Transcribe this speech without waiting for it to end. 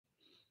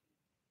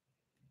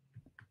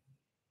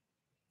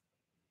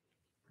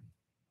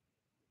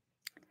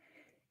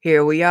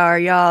Here we are,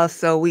 y'all.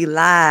 So we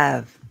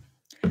live.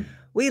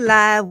 We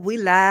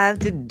live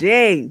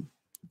today.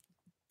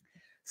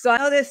 So I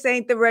know this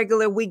ain't the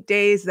regular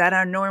weekdays that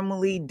I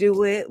normally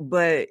do it,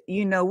 but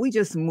we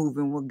just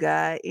moving with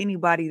God.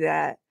 Anybody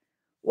that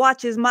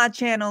watches my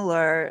channel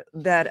or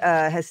that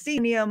has seen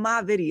any of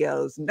my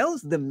videos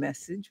knows the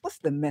message. What's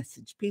the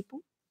message,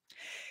 people?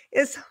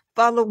 It's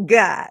follow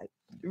God,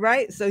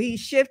 right? So he's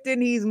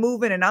shifting, he's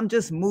moving, and I'm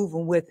just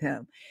moving with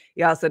him.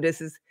 Y'all, so this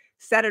is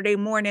Saturday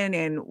morning,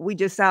 and we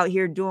just out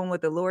here doing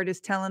what the Lord is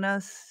telling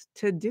us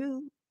to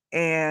do.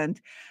 And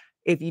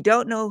if you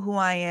don't know who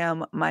I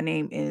am, my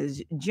name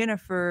is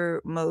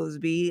Jennifer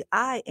Mosby.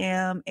 I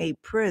am a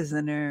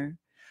prisoner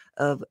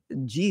of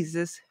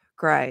Jesus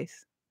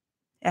Christ,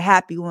 a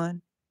happy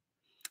one,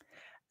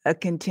 a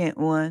content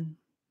one,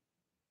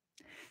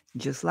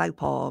 just like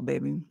Paul,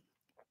 baby,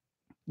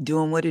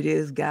 doing what it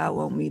is God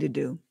wants me to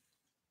do.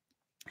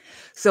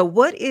 So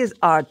what is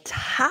our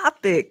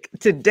topic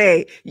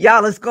today?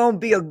 Y'all, it's going to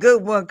be a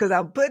good one because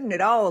I'm putting it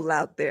all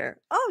out there.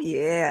 Oh,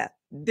 yeah.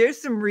 There's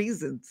some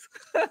reasons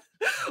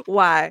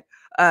why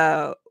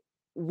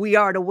we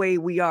are the way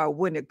we are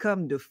when it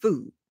comes to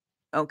food.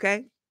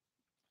 Okay.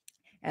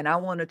 And I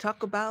want to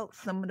talk about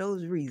some of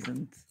those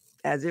reasons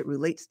as it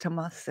relates to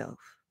myself,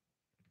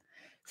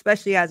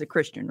 especially as a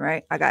Christian,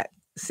 right? I got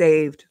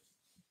saved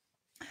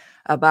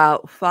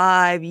about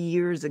 5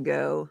 years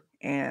ago,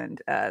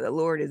 and the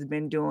Lord has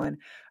been doing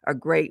a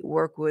great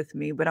work with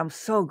me. But I'm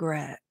so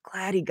glad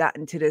he got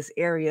into this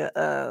area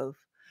of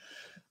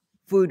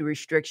food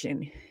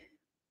restriction.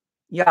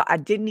 Y'all, I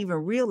didn't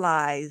even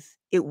realize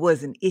it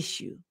was an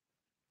issue.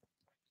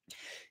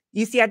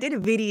 You see, I did a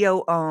video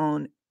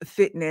on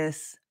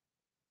fitness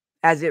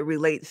as it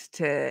relates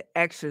to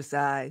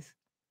exercise.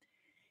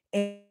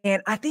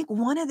 And I think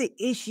one of the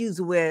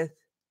issues with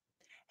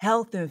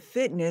health and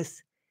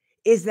fitness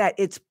is that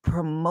it's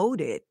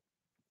promoted.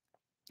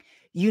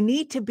 You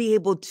need to be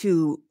able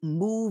to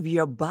move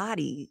your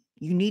body.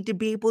 You need to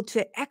be able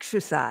to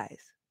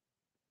exercise,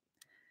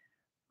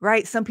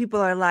 right? Some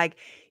people are like,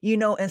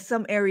 in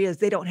some areas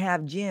they don't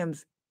have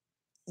gyms.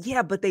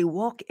 Yeah, but they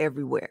walk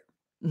everywhere.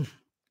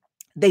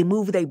 They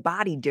move their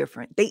body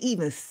different. They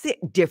even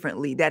sit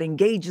differently that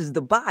engages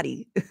the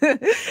body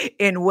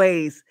in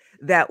ways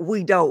that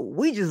we don't.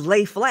 We just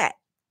lay flat.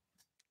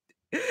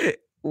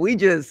 We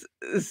just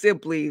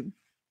simply,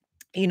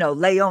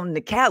 lay on the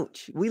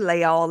couch. We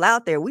lay all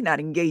out there. We're not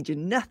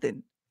engaging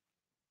nothing.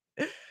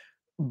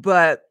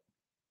 But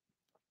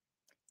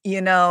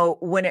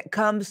when it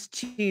comes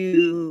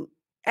to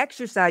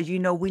exercise,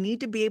 we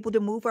need to be able to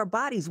move our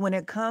bodies. When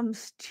it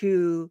comes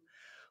to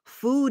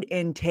food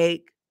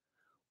intake,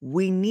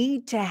 we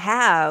need to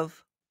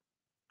have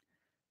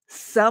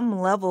some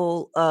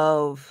level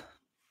of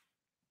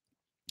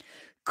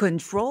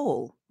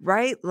control,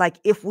 right? Like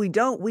if we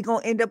don't, we're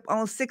going to end up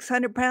on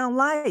 600-pound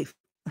life.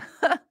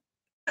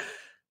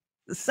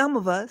 Some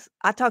of us,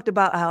 I talked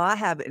about how I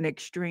have an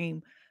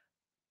extreme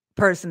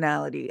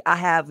personality. I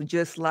have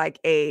just like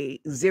a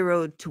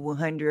 0 to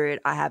 100.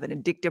 I have an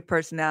addictive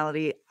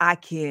personality. I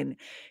can,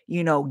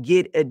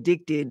 get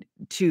addicted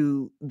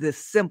to the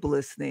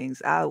simplest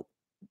things. I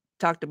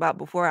talked about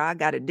before, I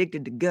got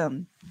addicted to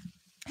gum,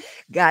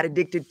 got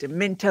addicted to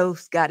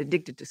Mentos, got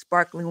addicted to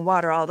sparkling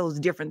water, all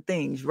those different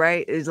things,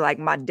 right? It's like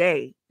my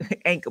day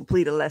ain't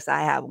complete unless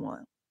I have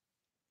one.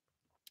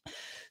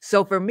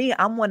 So for me,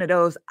 I'm one of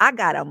those, I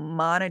got to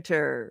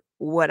monitor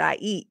what I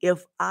eat.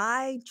 If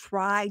I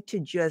try to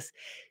just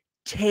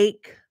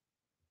take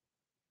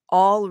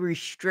all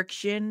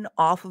restriction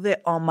off of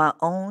it on my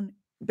own,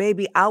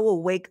 baby, I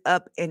will wake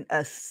up in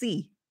a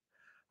sea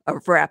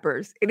of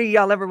wrappers. Any of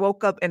y'all ever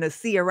woke up in a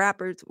sea of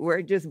wrappers where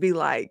it just be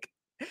like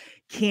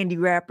candy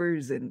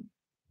wrappers and,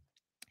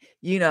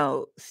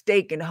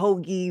 steak and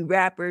hoagie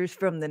wrappers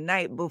from the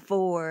night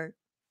before?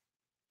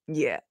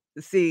 Yeah.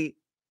 See,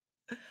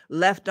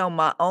 left on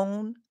my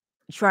own,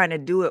 trying to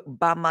do it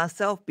by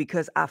myself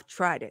because I've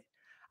tried it.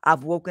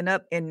 I've woken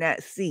up in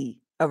that sea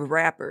of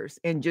wrappers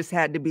and just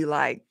had to be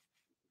like,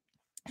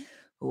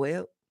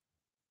 well,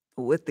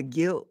 with the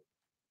guilt,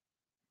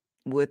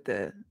 with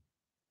the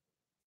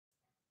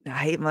I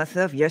hate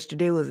myself.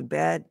 Yesterday was a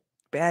bad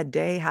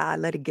day. How I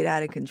let it get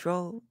out of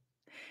control.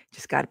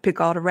 Just got to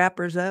pick all the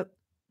wrappers up,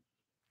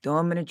 throw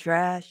them in the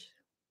trash,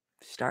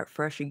 start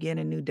fresh again,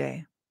 a new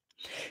day.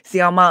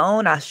 See, on my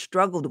own, I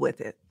struggled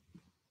with it.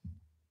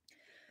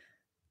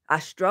 I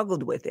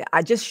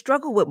just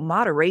struggle with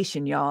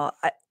moderation, y'all.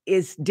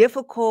 It's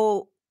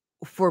difficult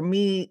for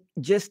me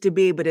just to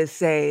be able to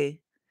say,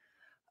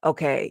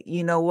 okay,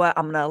 you know what?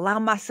 I'm going to allow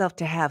myself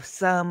to have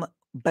some,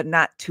 but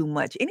not too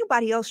much.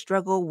 Anybody else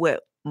struggle with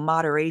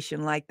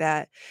moderation like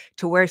that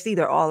to where it's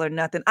either all or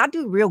nothing? I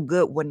do real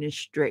good when it's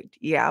strict.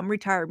 Yeah, I'm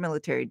retired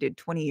military, did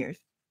 20 years.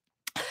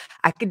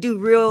 I could do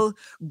real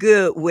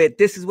good with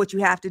this is what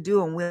you have to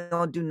do and we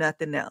don't do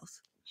nothing else.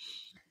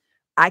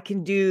 I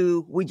can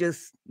do, we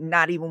just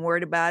not even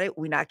worried about it.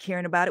 We're not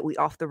caring about it. We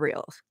off the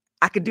rails.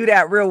 I could do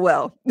that real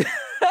well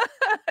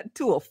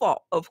to a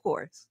fault, of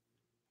course.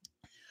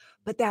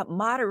 But that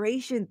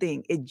moderation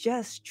thing, it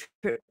just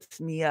trips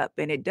me up,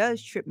 and it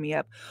does trip me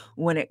up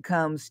when it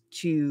comes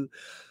to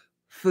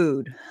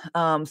food.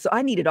 So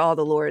I needed all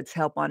the Lord's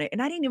help on it,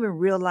 and I didn't even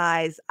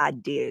realize I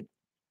did.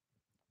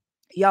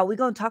 Y'all, we're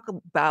gonna talk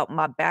about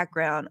my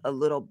background a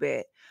little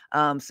bit,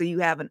 so you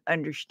have an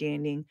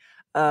understanding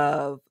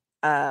of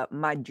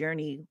my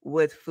journey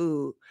with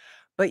food.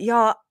 But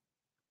y'all,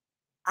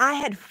 I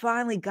had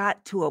finally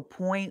got to a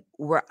point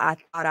where I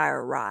thought I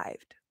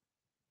arrived.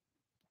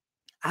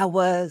 I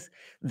was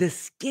the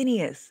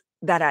skinniest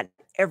that I'd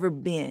ever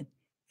been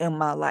in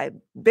my life.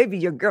 Baby,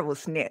 your girl was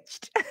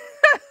snatched.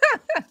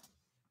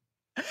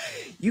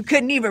 You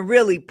couldn't even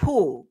really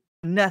pull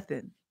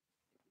nothing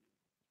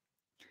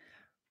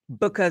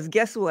because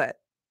guess what?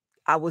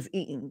 I was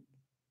eating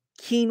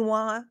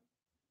quinoa,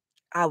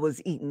 I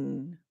was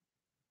eating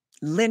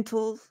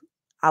lentils,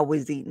 I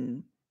was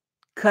eating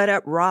cut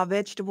up raw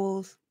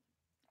vegetables,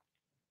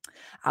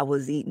 I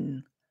was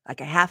eating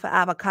like a half an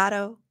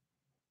avocado.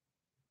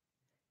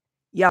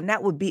 Yeah, and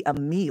that would be a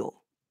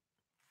meal.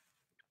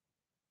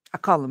 I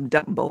call them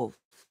dump bowls.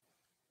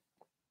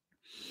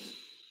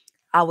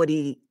 I would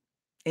eat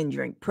and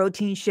drink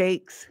protein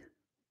shakes.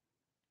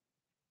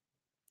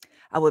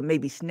 I would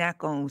maybe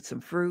snack on some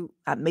fruit.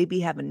 I'd maybe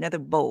have another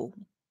bowl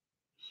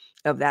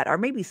of that, or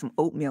maybe some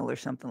oatmeal or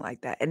something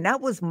like that. And that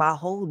was my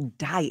whole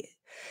diet.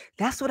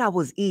 That's what I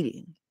was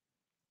eating.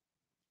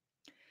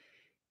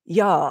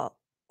 Y'all,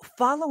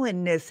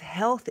 following this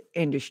health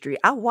industry,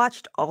 I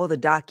watched all the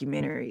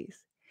documentaries,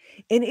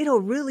 and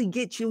it'll really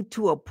get you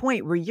to a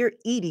point where you're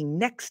eating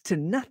next to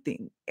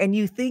nothing, and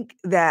you think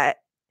that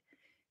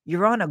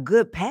you're on a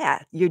good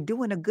path, you're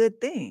doing a good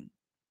thing.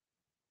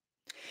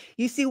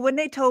 You see, when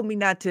they told me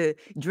not to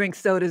drink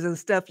sodas and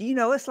stuff,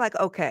 it's like,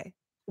 okay,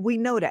 we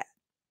know that.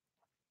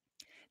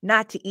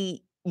 Not to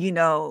eat,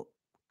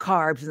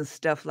 carbs and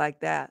stuff like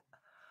that.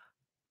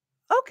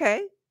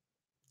 Okay.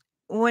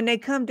 When they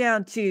come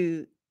down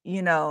to,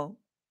 you know,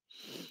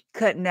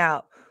 cutting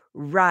out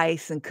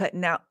rice and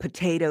cutting out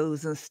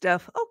potatoes and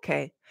stuff,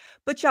 okay.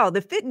 But y'all,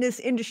 the fitness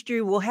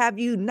industry will have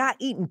you not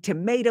eating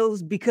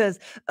tomatoes because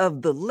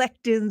of the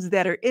lectins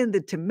that are in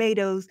the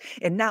tomatoes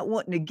and not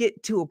wanting to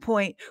get to a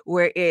point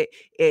where it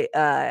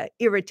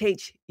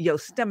irritates your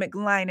stomach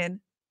lining.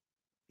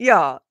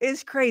 Y'all,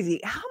 it's crazy.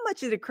 How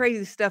much of the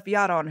crazy stuff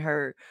y'all done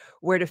heard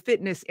where the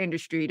fitness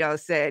industry done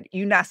said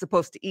you're not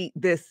supposed to eat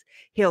this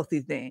healthy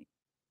thing?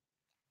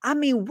 I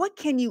mean, what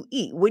can you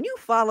eat? When you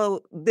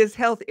follow this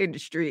health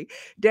industry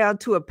down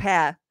to a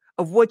path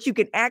of what you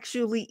can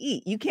actually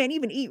eat, you can't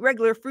even eat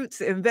regular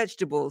fruits and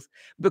vegetables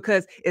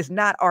because it's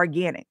not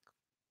organic.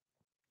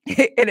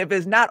 And if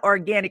it's not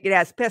organic, it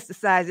has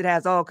pesticides, it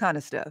has all kind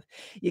of stuff.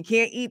 You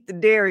can't eat the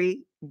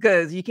dairy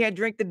because you can't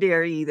drink the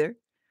dairy either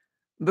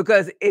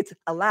because it's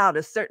allowed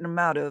a certain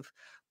amount of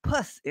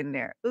pus in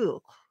there.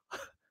 Ugh,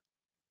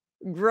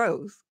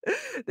 gross.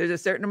 There's a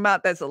certain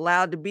amount that's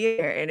allowed to be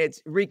there, and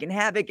it's wreaking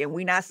havoc, and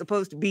we're not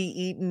supposed to be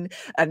eating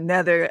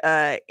another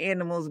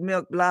animal's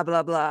milk, blah,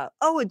 blah, blah.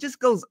 Oh, it just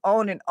goes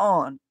on and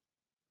on.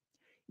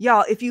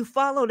 Y'all, if you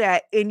follow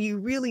that and you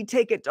really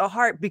take it to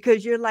heart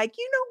because you're like,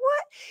 you know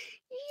what?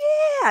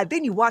 Yeah.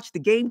 Then you watch the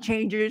Game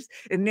Changers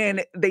and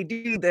then they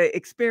do the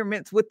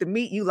experiments with the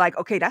meat. You like,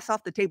 okay, that's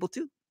off the table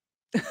too.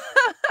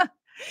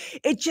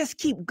 It just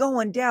keep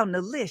going down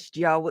the list,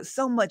 y'all, with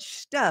so much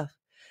stuff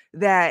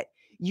that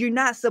you're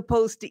not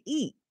supposed to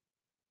eat.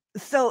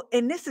 So,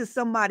 and this is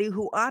somebody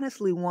who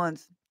honestly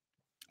wants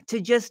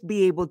to just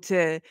be able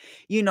to,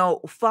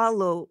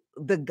 follow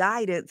the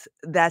guidance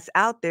that's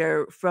out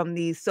there from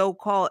these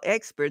so-called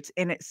experts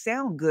and it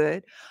sound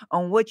good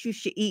on what you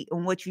should eat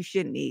and what you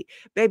shouldn't eat.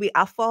 Baby,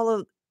 I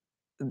followed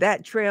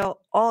that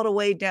trail all the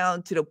way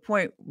down to the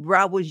point where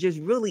I was just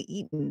really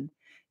eating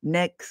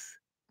next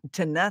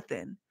to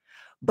nothing.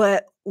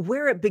 But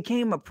where it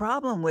became a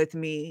problem with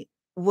me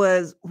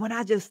was when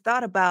I just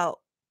thought about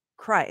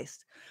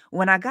Christ.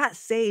 When I got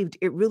saved,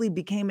 it really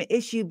became an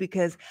issue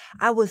because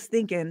I was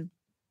thinking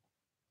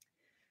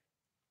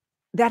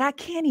that I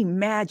can't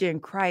imagine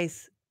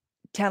Christ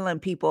telling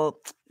people,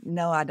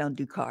 no, I don't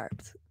do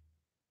carbs,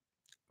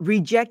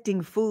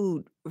 rejecting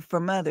food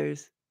from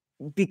others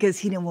because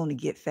he didn't want to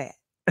get fat.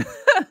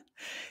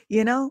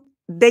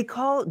 They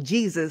called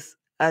Jesus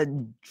a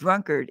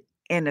drunkard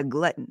and a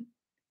glutton,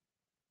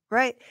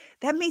 right?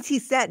 That means he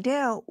sat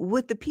down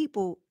with the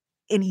people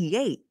and he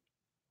ate.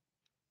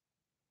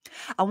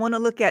 I want to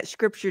look at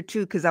scripture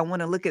too, because I want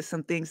to look at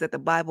some things that the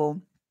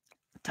Bible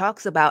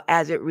talks about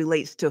as it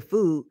relates to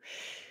food,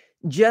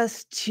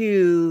 just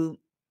to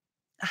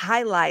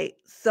highlight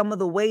some of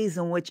the ways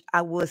in which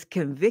I was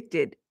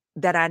convicted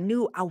that I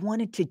knew I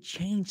wanted to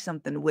change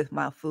something with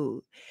my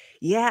food.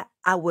 Yeah,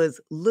 I was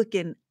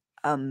looking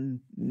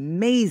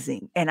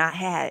amazing and I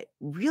had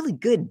really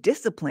good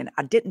discipline.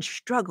 I didn't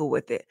struggle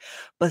with it,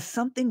 but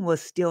something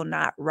was still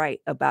not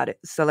right about it.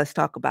 So let's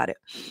talk about it.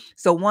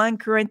 So 1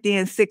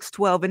 Corinthians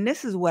 6:12, and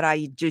this is what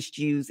I just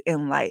use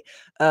in light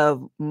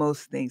of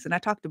most things. And I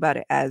talked about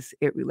it as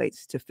it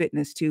relates to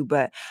fitness too,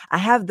 but I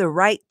have the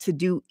right to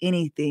do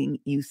anything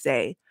you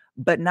say,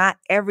 but not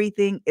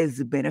everything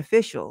is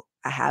beneficial.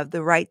 I have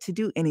the right to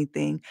do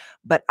anything,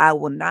 but I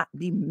will not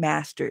be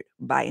mastered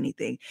by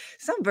anything.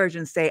 Some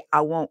versions say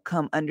I won't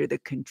come under the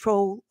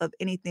control of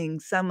anything.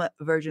 Some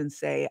versions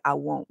say I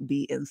won't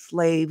be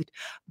enslaved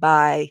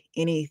by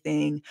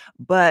anything.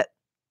 But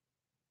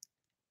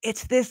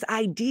it's this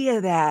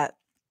idea that,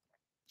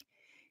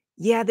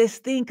 yeah, this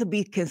thing could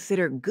be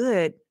considered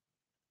good,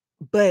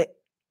 but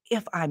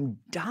if I'm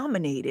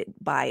dominated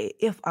by it,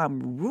 if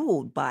I'm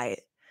ruled by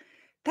it,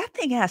 that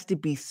thing has to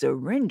be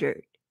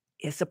surrendered.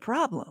 It's a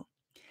problem.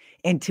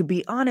 And to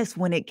be honest,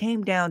 when it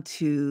came down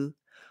to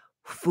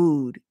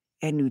food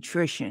and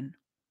nutrition,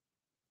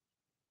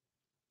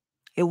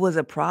 it was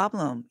a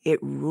problem. It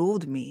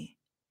ruled me.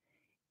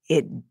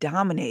 It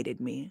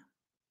dominated me.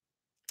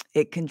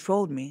 It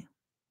controlled me.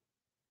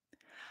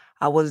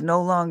 I was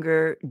no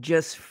longer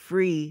just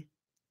free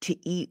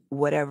to eat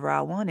whatever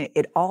I wanted.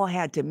 It all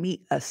had to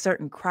meet a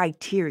certain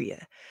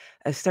criteria,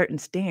 a certain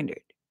standard.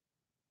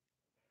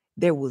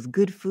 There was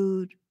good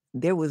food,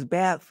 there was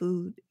bad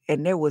food,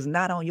 and there was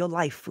not on your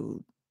life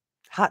food.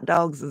 Hot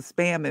dogs and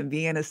spam and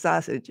Vienna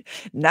sausage,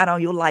 not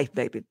on your life,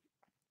 baby.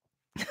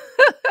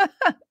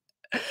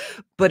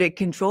 But it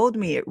controlled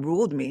me, it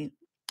ruled me.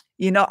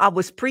 You know, I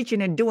was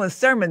preaching and doing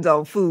sermons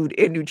on food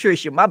and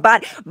nutrition. My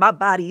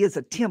body is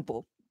a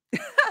temple.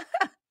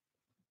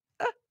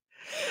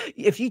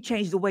 If you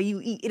change the way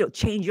you eat, it'll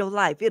change your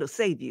life. It'll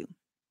save you.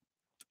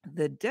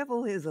 The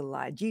devil is a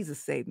lie. Jesus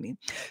saved me.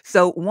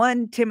 So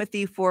 1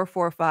 Timothy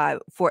 4:4-5,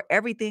 for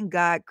everything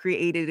God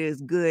created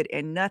is good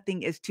and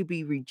nothing is to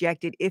be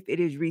rejected if it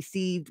is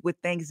received with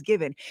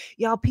thanksgiving.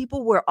 Y'all,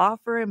 people were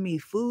offering me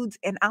foods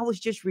and I was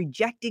just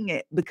rejecting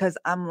it because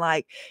I'm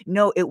like,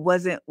 no, it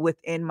wasn't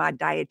within my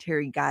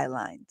dietary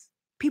guidelines.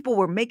 People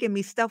were making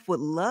me stuff with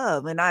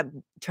love and I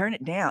turned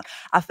it down.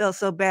 I felt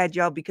so bad,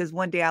 y'all, because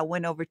one day I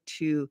went over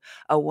to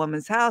a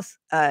woman's house.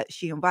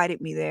 She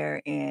invited me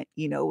there, and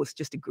it was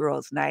just a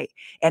girls' night.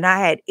 And I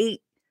had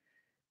ate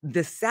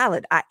the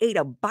salad. I ate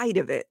a bite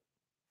of it.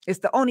 It's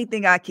the only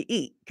thing I could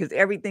eat because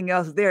everything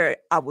else there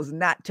I was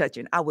not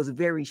touching. I was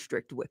very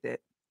strict with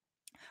it.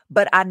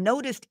 But I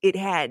noticed it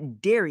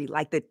had dairy,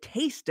 like the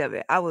taste of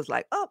it. I was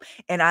like, "Oh,"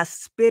 and I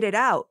spit it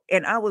out.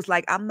 And I was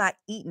like, "I'm not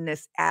eating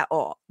this at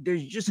all.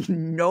 There's just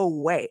no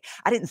way."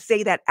 I didn't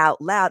say that out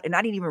loud, and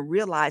I didn't even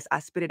realize I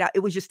spit it out.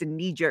 It was just a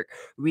knee-jerk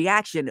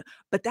reaction.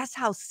 But that's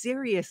how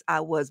serious I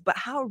was. But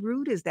how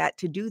rude is that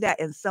to do that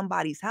in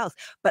somebody's house?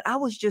 But I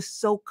was just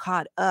so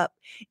caught up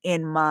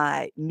in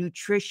my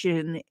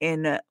nutrition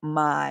and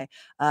my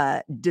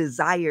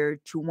desire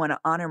to want to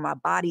honor my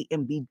body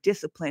and be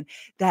disciplined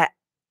that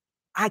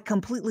I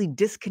completely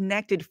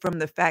disconnected from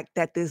the fact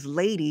that this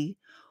lady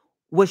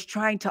was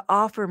trying to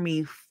offer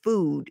me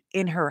food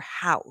in her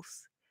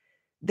house.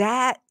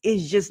 That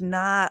is just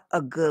not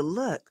a good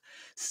look.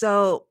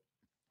 So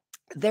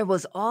there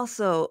was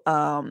also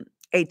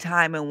a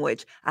time in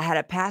which I had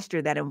a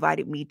pastor that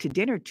invited me to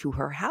dinner to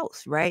her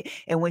house, right?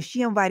 And when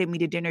she invited me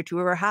to dinner to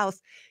her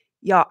house,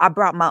 y'all, I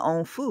brought my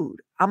own food.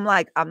 I'm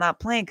like, I'm not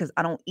playing because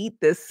I don't eat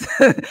this.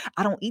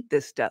 I don't eat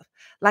this stuff.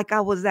 Like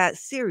I was that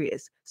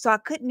serious. So I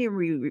couldn't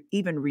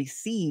even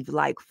receive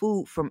like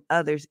food from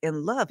others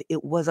in love.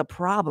 It was a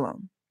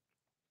problem.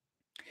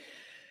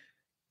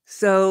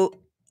 So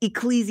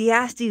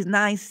Ecclesiastes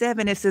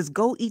 9:7, it says,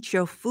 go eat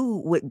your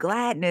food with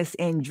gladness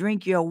and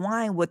drink your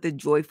wine with a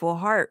joyful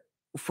heart.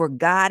 For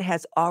God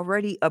has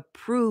already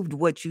approved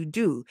what you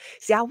do.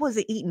 See, I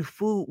wasn't eating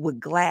food with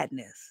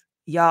gladness.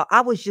 Y'all, I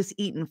was just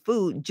eating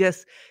food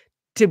just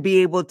to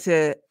be able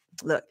to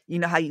look, you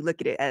know how you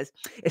look at it as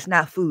it's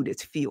not food,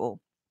 it's fuel.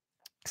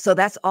 So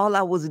that's all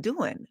I was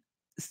doing.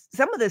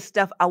 Some of this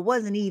stuff I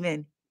wasn't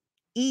even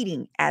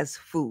eating as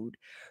food,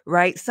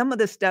 right? Some of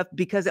the stuff,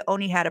 because it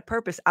only had a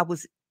purpose, I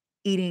was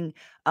eating,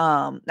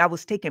 I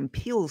was taking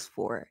pills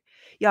for it.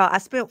 Y'all, I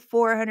spent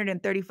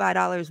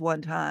 $435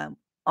 one time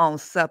on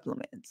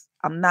supplements.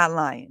 I'm not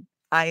lying.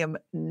 I am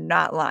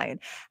not lying.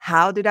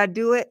 How did I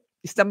do it?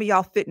 Some of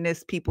y'all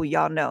fitness people,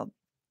 y'all know,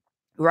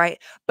 right?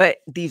 But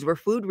these were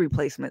food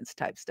replacements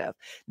type stuff.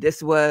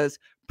 This was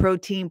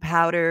protein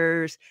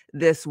powders.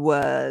 This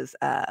was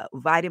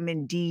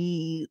vitamin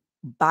D,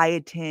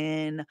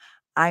 biotin,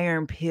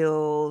 iron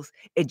pills.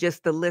 It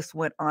just the list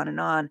went on and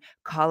on.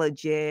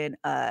 Collagen,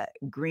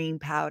 green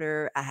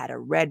powder. I had a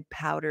red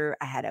powder.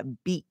 I had a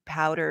beet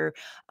powder.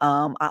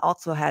 I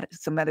also had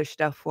some other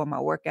stuff for my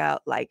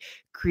workout, like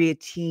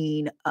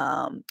creatine,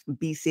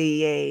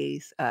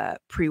 BCAAs,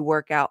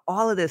 pre-workout,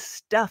 all of this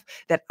stuff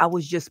that I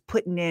was just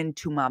putting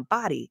into my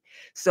body.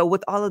 So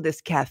with all of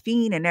this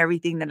caffeine and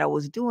everything that I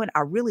was doing,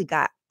 I really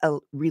got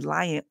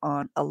reliant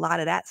on a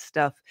lot of that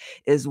stuff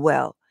as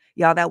well.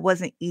 Y'all, that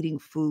wasn't eating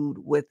food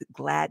with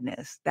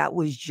gladness. That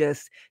was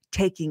just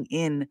taking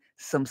in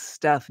some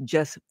stuff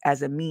just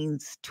as a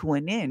means to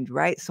an end,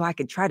 right? So I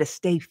could try to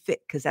stay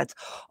fit because that's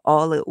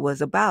all it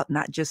was about,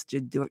 not just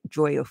the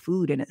joy of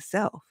food in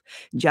itself.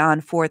 John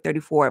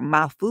 4:34,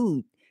 my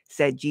food,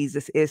 said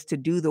Jesus, is to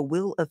do the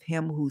will of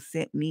him who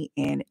sent me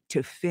and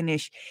to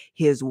finish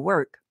his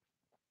work.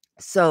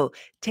 So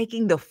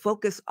taking the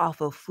focus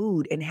off of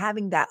food and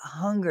having that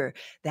hunger,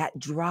 that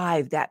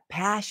drive, that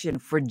passion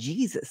for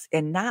Jesus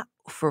and not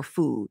for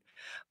food,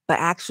 but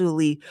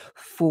actually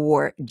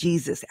for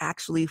Jesus,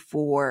 actually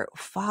for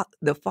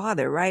the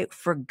Father, right?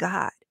 For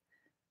God.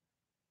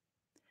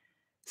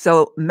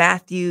 So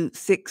Matthew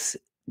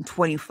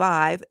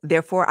 6:25,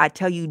 therefore I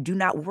tell you, do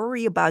not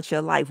worry about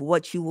your life,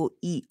 what you will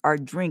eat or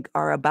drink,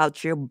 or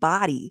about your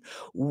body,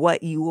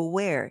 what you will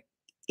wear.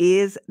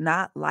 Is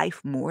not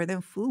life more than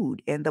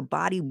food and the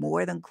body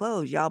more than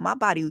clothes? Y'all, my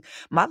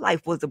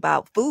life was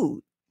about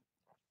food.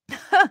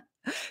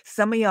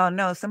 Some of y'all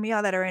know, some of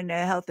y'all that are in the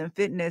health and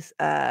fitness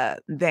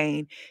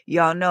vein,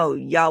 y'all know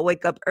y'all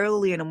wake up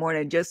early in the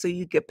morning just so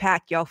you could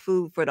pack your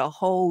food for the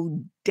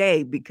whole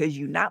day because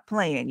you're not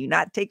playing, you're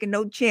not taking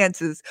no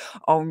chances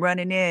on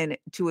running in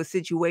to a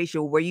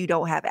situation where you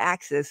don't have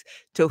access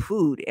to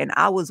food. And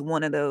I was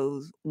one of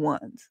those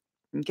ones.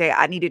 Okay,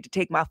 I needed to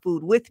take my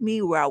food with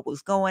me where I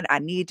was going. I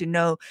needed to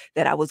know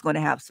that I was going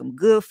to have some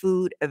good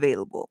food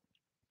available.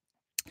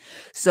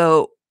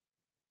 So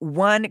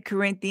 1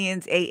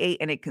 Corinthians 8:8,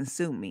 and it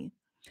consumed me.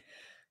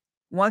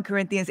 1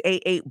 Corinthians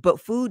 8:8,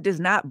 but food does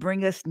not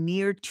bring us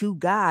near to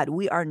God.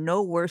 We are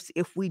no worse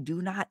if we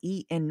do not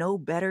eat, and no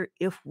better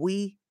if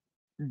we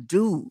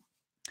do.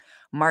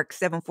 Mark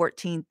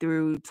 7:14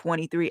 through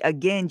 23.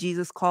 Again,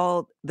 Jesus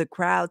called the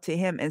crowd to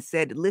him and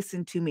said,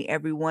 listen to me,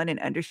 everyone, and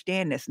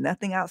understand this.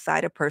 Nothing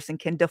outside a person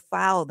can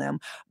defile them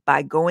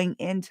by going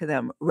into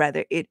them.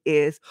 Rather, it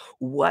is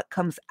what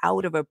comes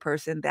out of a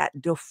person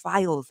that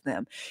defiles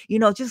them.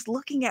 Just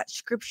looking at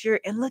scripture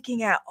and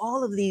looking at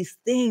all of these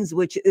things,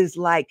 which is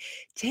like,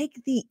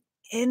 take the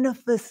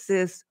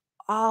emphasis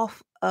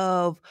off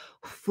of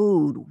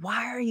food.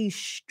 Why are you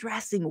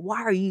stressing?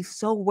 Why are you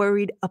so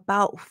worried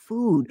about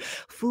food?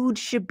 Food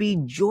should be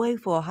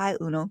joyful. Hi,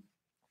 Uno.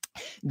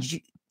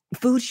 J-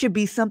 Food should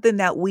be something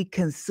that we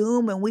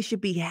consume and we should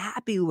be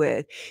happy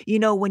with.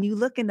 When you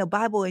look in the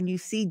Bible and you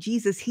see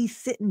Jesus, he's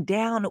sitting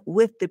down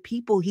with the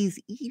people, he's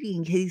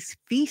eating, he's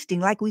feasting.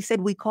 Like we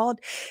said,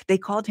 they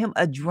called him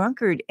a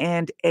drunkard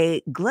and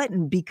a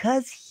glutton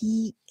because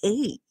he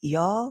ate,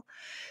 y'all.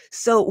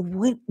 So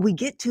when we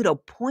get to the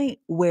point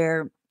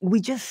where we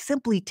just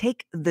simply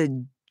take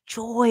the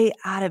joy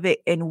out of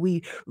it and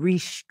we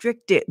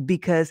restrict it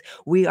because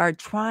we are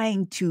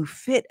trying to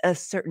fit a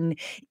certain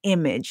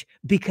image,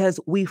 because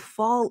we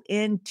fall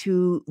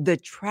into the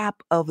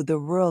trap of the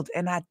world.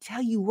 And I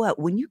tell you what,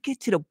 when you get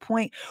to the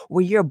point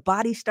where your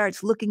body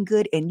starts looking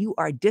good and you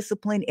are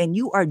disciplined and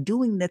you are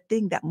doing the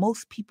thing that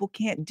most people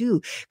can't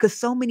do, because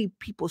so many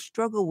people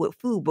struggle with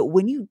food, but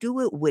when you do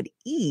it with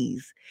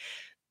ease,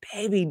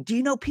 baby, do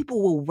you know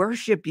people will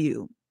worship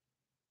you?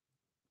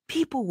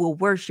 People will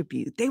worship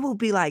you. They will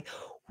be like,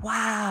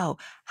 wow,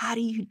 how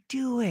do you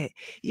do it?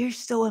 You're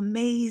so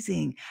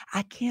amazing.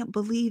 I can't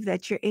believe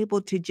that you're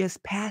able to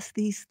just pass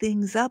these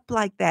things up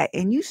like that.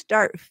 And you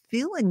start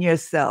feeling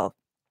yourself.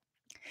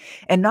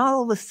 And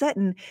all of a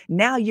sudden,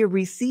 now you're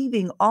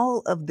receiving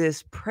all of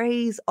this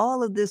praise,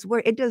 all of this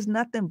work. It does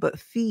nothing but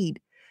feed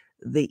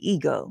the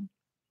ego.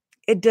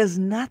 It does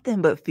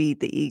nothing but feed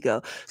the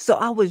ego. So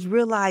I was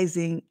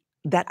realizing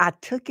that I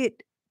took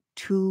it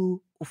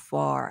too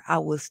far. I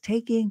was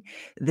taking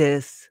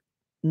this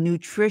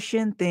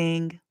nutrition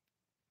thing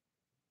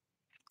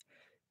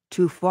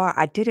too far.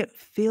 I didn't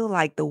feel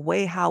like the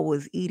way how I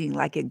was eating,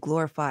 like it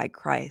glorified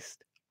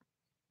Christ.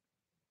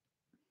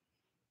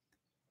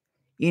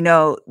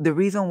 The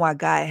reason why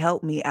God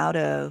helped me out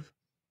of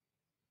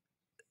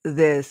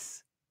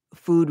this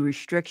food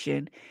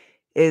restriction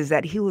is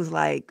that he was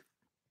like,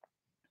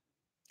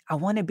 I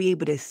want to be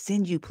able to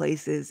send you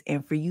places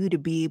and for you to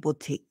be able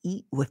to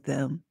eat with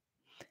them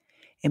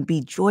and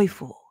be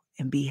joyful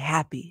and be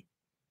happy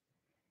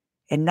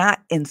and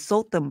not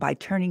insult them by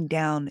turning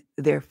down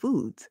their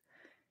foods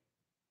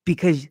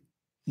because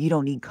you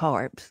don't eat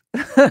carbs,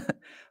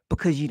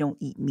 because you don't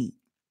eat meat.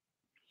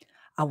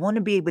 I want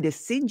to be able to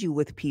send you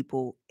with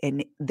people,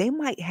 and they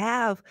might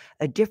have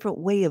a different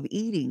way of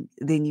eating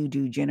than you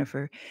do,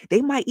 Jennifer.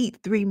 They might eat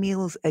 3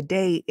 meals a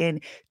day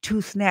and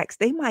 2 snacks.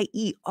 They might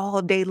eat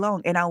all day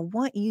long. And I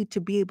want you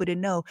to be able to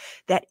know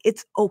that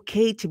it's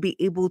okay to be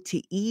able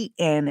to eat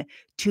and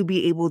to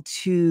be able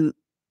to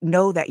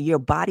know that your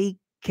body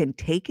can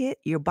take it,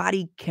 your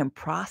body can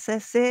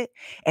process it,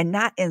 and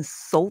not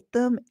insult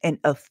them and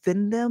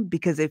offend them.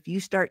 Because if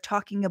you start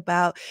talking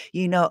about,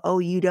 oh,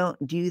 you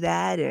don't do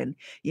that, and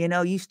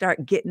you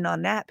start getting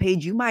on that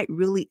page, you might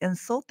really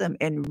insult them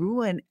and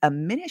ruin a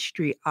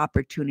ministry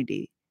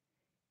opportunity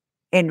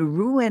and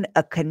ruin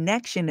a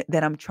connection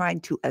that I'm trying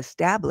to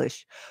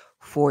establish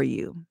for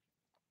you.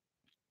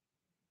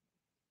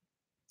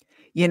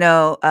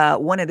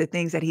 One of the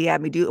things that he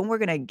had me do, and we're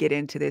going to get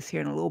into this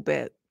here in a little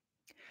bit,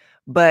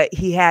 but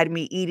he had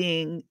me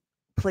eating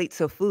plates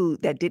of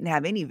food that didn't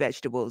have any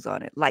vegetables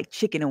on it, like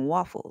chicken and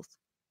waffles.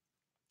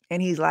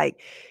 And he's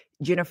like,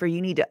 Jennifer,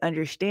 you need to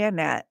understand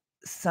that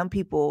some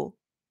people,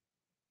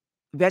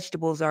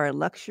 vegetables are a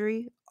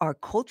luxury, or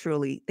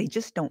culturally, they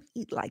just don't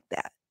eat like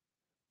that.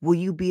 Will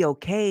you be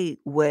okay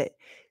with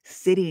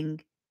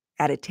sitting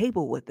at a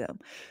table with them.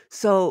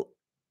 So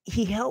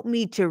he helped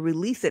me to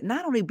release it,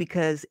 not only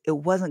because it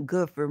wasn't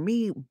good for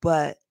me,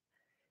 but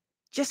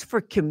just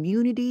for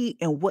community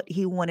and what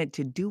he wanted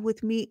to do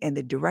with me and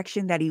the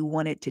direction that he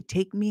wanted to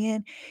take me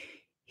in.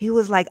 He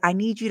was like, "I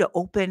need you to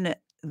open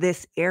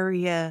this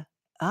area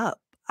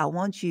up. I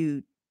want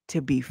you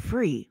to be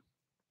free."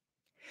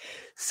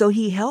 So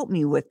he helped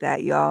me with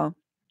that, y'all.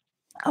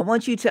 I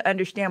want you to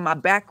understand my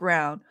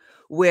background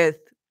with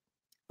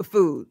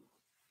food.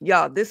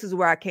 Y'all, this is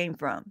where I came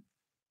from.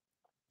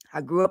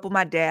 I grew up with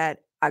my dad.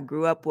 I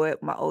grew up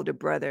with my older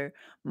brother,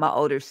 my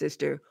older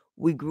sister.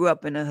 We grew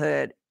up in the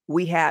hood.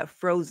 We had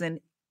frozen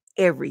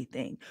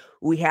everything.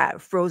 We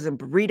had frozen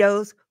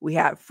burritos. We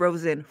had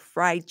frozen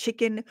fried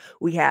chicken.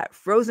 We had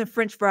frozen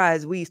French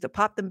fries. We used to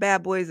pop them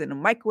bad boys in the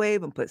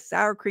microwave and put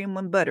sour cream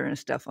and butter and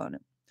stuff on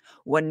them.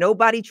 Wasn't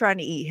nobody trying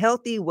to eat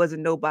healthy.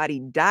 Wasn't nobody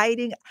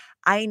dieting.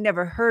 I ain't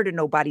never heard of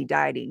nobody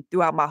dieting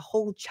throughout my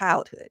whole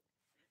childhood.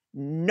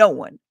 No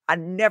one. I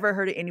never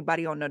heard of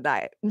anybody on no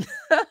diet.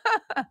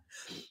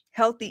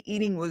 Healthy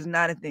eating was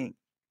not a thing.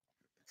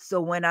 So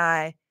when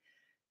I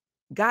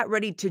got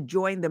ready to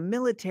join the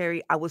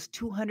military, I was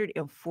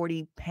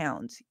 240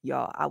 pounds,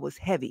 y'all. I was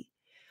heavy.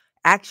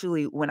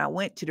 Actually, when I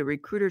went to the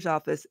recruiter's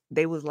office,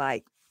 they was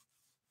like,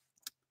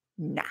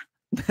 nah,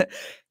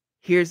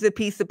 here's a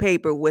piece of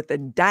paper with a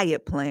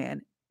diet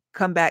plan.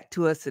 Come back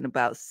to us in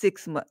about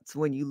 6 months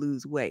when you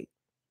lose weight.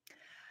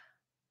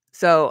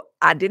 So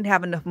I didn't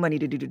have enough money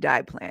to do the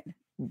diet plan.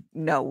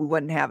 No, we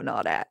wasn't having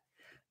all that.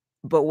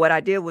 But what I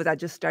did was I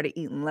just started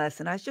eating less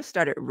and I just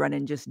started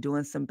running, just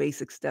doing some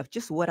basic stuff,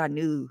 just what I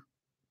knew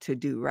to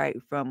do,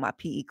 right? From my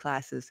PE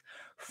classes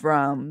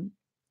from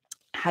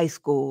high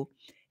school.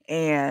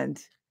 And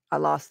I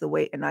lost the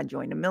weight and I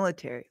joined the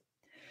military.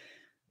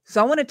 So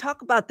I want to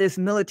talk about this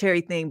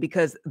military thing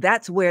because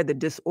that's where the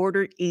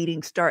disordered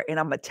eating start. And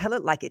I'm going to tell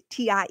it like it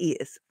TI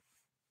is.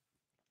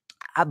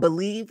 I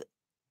believe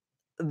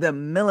the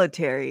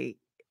military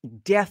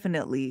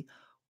definitely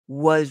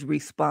was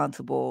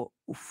responsible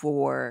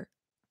for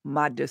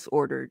my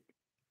disordered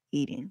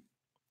eating.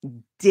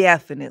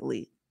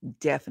 Definitely,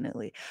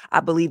 definitely. I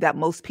believe that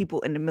most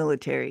people in the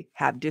military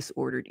have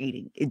disordered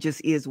eating. It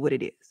just is what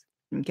it is.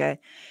 Okay.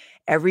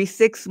 Every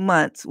 6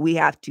 months, we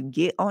have to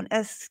get on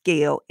a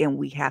scale and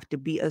we have to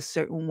be a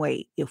certain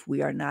weight. If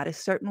we are not a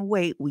certain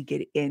weight, we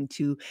get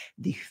into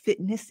the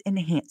fitness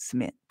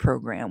enhancement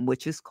program,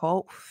 which is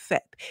called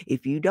FEP.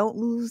 If you don't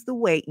lose the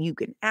weight, you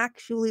can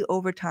actually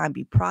over time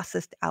be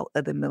processed out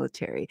of the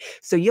military.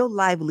 So your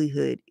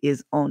livelihood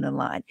is on the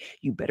line.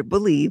 You better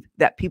believe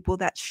that people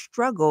that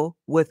struggle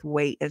with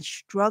weight and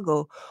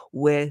struggle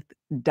with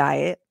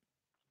diet,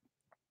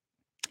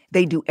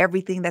 they do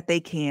everything that they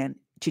can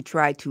to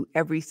try to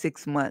every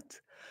 6 months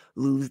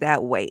lose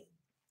that weight.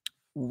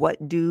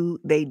 What do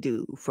they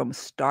do? From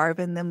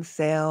starving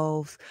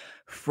themselves,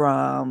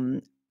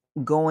 from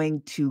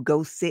going to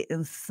go sit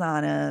in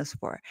saunas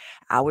for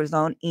hours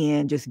on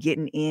end, just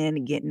getting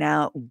in, getting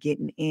out,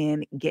 getting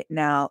in, getting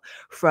out,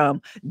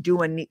 from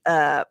doing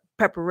the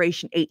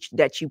preparation H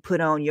that you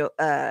put on your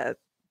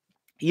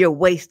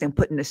waist and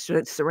putting the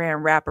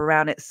saran wrap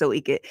around it so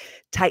it could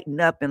tighten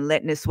up and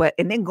letting it sweat,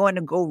 and then going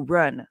to go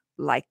run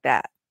like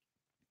that.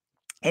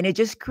 And it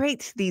just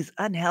creates these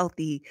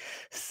unhealthy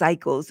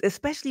cycles,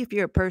 especially if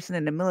you're a person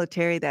in the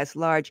military that's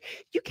large.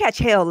 You catch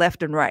hell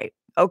left and right.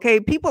 Okay.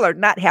 People are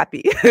not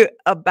happy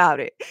about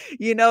it.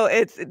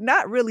 It's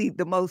not really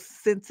the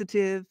most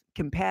sensitive,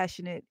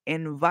 compassionate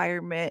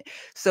environment.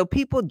 So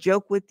people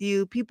joke with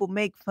you, people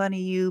make fun of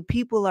you,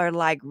 people are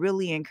like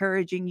really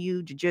encouraging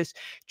you to just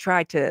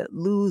try to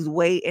lose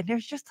weight. And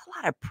there's just a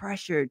lot of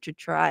pressure to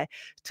try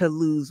to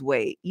lose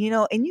weight,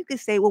 and you could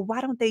say, well, why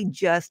don't they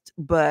just,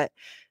 but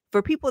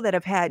for people that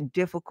have had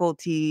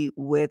difficulty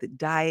with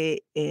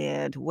diet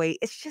and weight,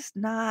 it's just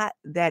not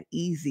that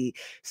easy.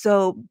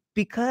 So,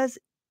 because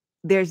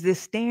there's this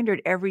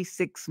standard every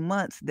 6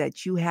 months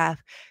that you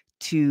have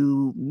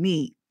to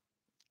meet,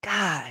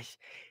 gosh,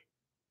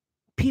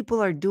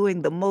 people are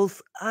doing the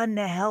most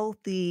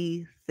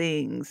unhealthy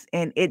things.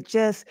 And it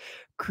just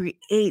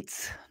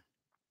creates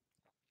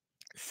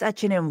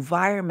such an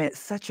environment,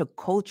 such a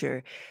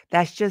culture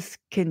that's just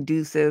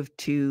conducive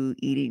to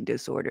eating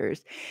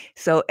disorders.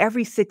 So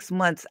every 6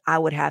 months, I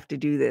would have to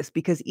do this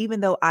because even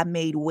though I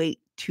made weight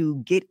to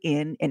get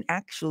in, and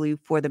actually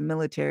for the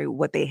military,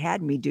 what they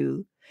had me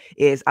do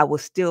is I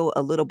was still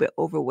a little bit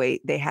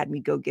overweight. They had me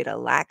go get a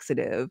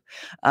laxative.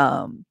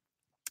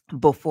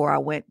 Before I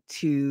went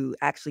to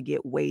actually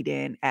get weighed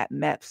in at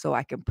MEP so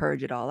I can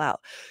purge it all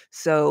out.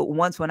 So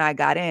once when I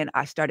got in,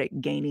 I started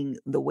gaining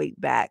the weight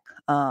back.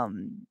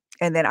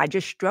 And then I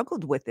just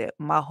struggled with it.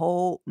 My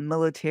whole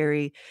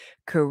military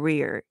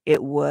career,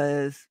 it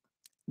was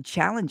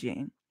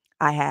challenging.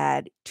 I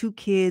had 2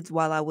 kids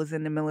while I was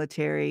in the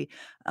military,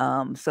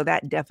 so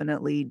that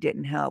definitely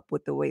didn't help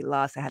with the weight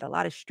loss. I had a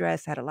lot of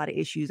stress, had a lot of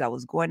issues. I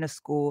was going to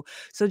school,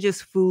 so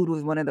just food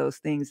was one of those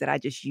things that I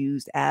just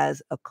used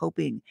as a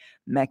coping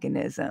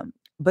mechanism.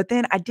 But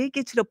then I did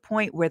get to the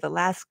point where the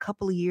last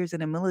couple of years in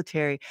the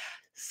military,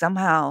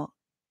 somehow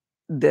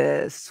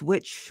the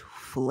switch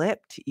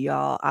flipped,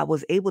 y'all. I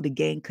was able to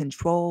gain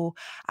control.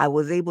 I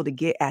was able to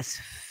get as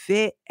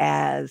fit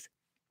as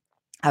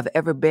I've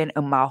ever been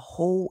in my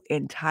whole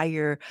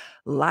entire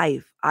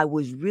life. I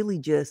was really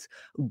just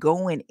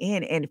going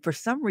in, and for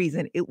some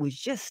reason, it was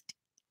just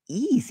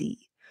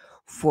easy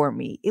for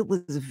me. It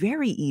was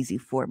very easy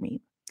for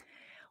me.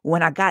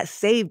 When I got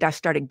saved, I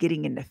started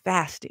getting into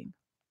fasting.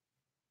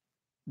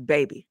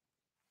 Baby,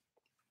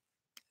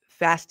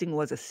 fasting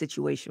was a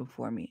situation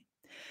for me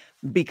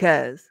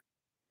because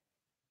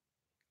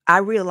I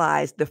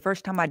realized the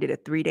first time I did a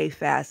 3-day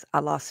fast, I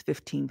lost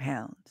 15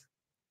 pounds.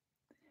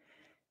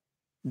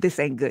 This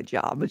ain't good,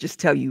 y'all. Imma just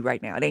tell you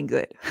right now, it ain't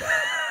good.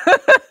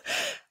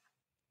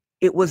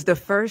 It was the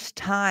first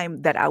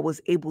time that I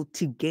was able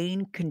to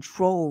gain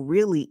control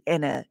really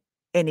in a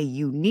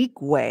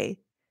unique way,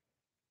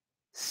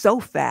 so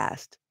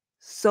fast,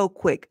 so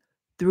quick,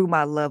 through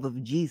my love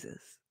of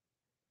Jesus.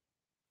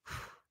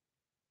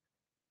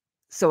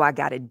 So I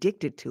got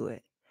addicted to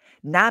it.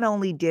 Not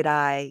only did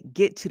I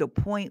get to the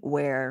point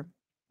where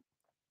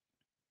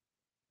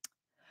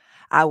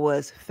I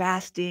was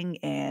fasting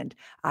and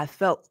I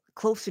felt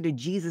closer to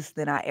Jesus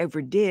than I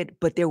ever did,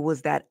 but there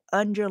was that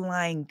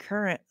underlying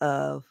current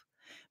of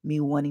me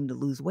wanting to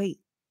lose weight.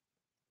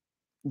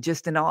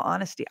 Just in all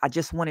honesty, I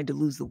just wanted to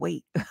lose the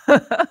weight.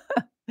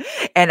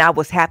 And I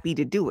was happy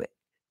to do it.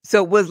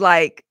 So it was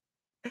like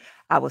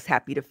I was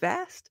happy to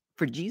fast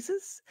for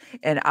Jesus,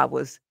 and I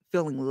was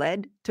feeling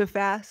led to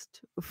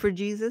fast for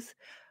Jesus,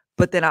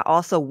 but then I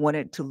also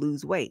wanted to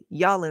lose weight.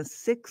 Y'all, in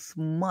 6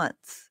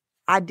 months,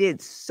 I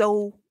did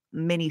so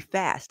many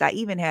fasts. I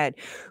even had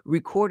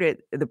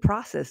recorded the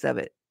process of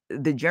it,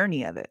 the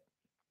journey of it.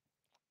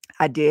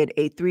 I did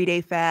a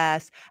 3-day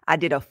fast. I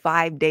did a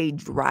 5-day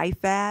dry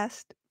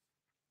fast.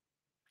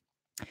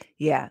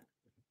 Yeah,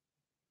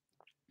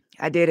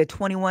 I did a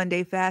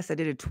 21-day fast. I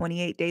did a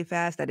 28-day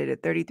fast. I did a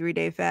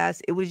 33-day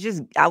fast. It was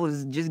just I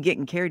was just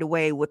getting carried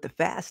away with the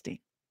fasting.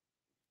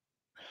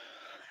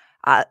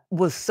 I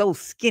was so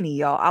skinny,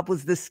 y'all. I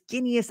was the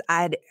skinniest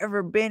I had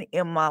ever been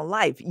in my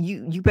life.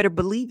 You better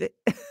believe it.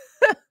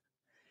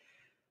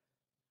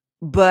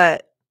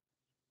 But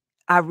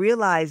I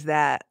realized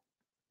that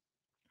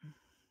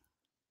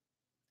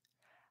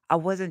I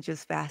wasn't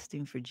just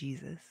fasting for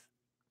Jesus.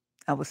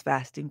 I was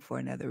fasting for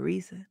another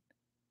reason.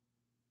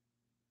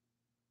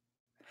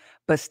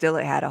 But still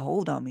it had a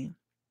hold on me.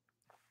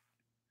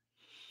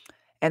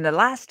 And the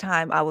last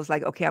time I was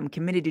like, okay, I'm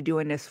committed to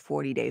doing this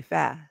 40-day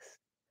fast.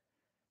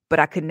 But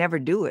I could never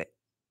do it.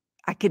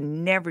 I could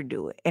never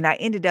do it. And I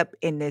ended up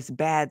in this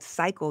bad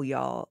cycle,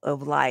 y'all,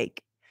 of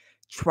like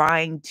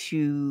trying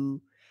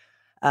to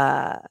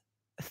uh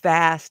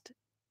fast,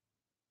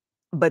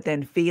 but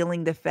then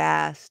failing the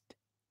fast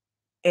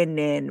and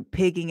then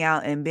pigging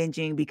out and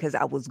binging because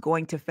I was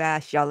going to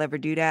fast. Y'all ever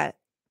do that?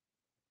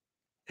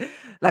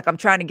 Like I'm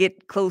trying to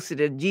get closer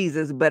to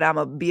Jesus, but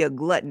Imma be a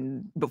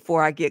glutton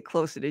before I get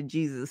closer to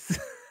Jesus.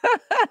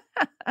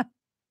 I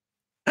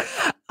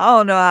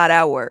don't know how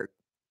that works.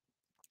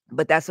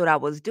 But that's what I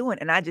was doing,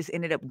 and I just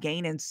ended up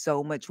gaining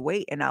so much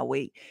weight, and I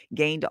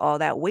gained all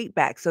that weight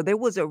back. So there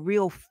was a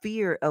real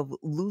fear of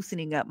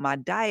loosening up my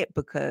diet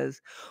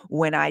because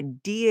when I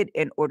did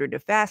in order to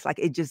fast, like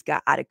it just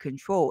got out of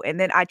control.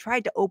 And then I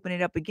tried to open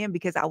it up again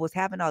because I was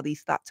having all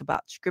these thoughts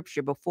about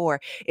scripture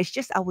before. It's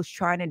just I was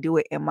trying to do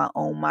it in my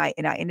own mind,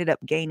 and I ended up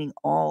gaining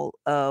all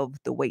of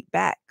the weight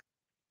back.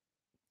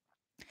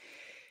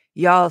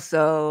 Y'all,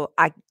 so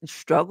I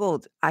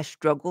struggled. I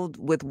struggled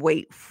with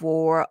weight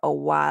for a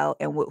while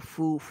and with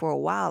food for a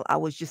while. I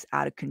was just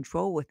out of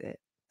control with it.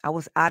 I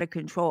was out of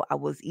control. I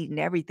was eating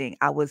everything.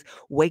 I was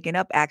waking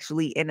up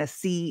actually in a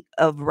sea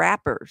of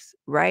wrappers,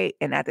 right?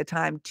 And at the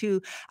time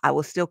too, I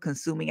was still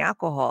consuming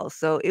alcohol.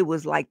 So it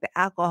was like the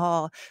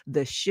alcohol,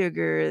 the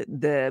sugar,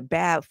 the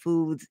bad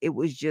foods, it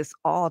was just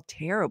all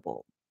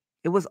terrible.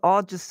 It was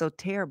all just so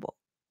terrible.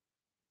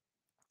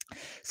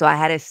 So I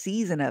had a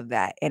season of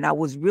that, and I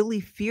was really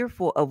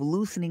fearful of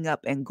loosening up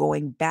and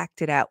going back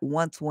to that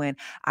once when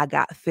I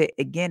got fit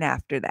again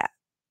after that,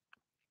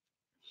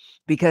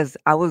 because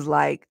I was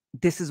like,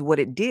 this is what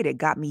it did. It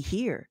got me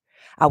here.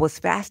 I was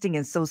fasting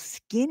and so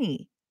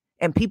skinny,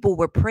 and people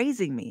were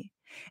praising me.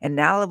 And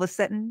now all of a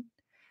sudden,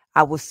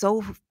 I was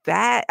so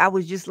fat. I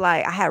was just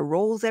like, I had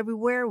rolls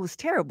everywhere. It was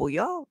terrible,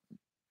 y'all.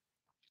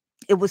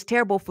 It was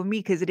terrible for me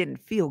because it didn't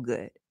feel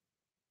good.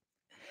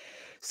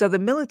 So the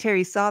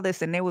military saw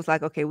this and they was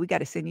like, okay, we got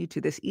to send you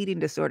to this eating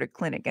disorder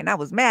clinic. And I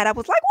was mad. I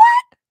was like,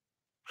 what?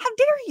 How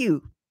dare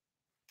you?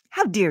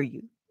 How dare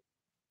you?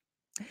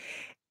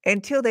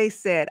 Until they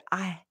said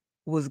I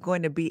was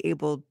going to be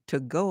able to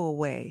go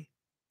away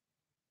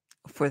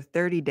for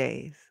 30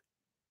 days,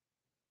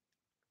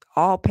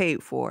 all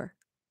paid for.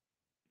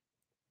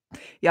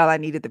 Y'all, I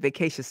needed the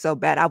vacation so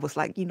bad. I was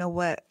like, you know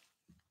what?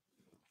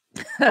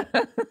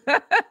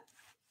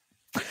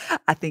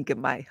 I think it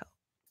might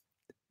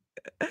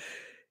help.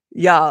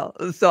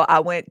 Y'all, so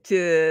I went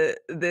to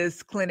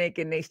this clinic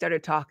and they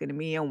started talking to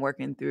me and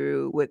working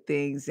through with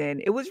things,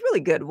 and it was really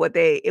good.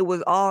 It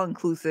was all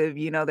inclusive,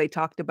 they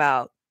talked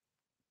about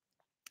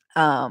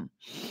um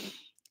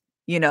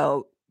You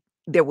know,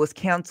 there was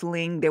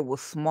counseling, there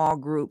was small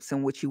groups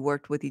in which you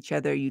worked with each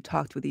other, you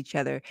talked with each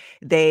other.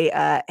 They,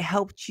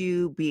 helped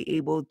you be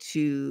able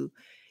to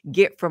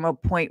get from a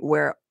point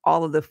where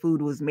all of the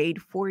food was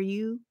made for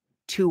you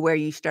to where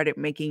you started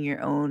making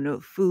your own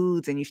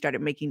foods and you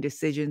started making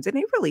decisions, and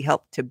it really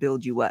helped to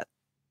build you up.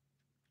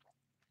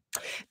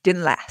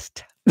 Didn't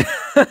last.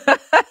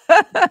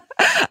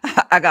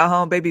 I got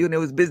home, baby, and it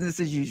was business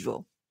as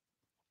usual.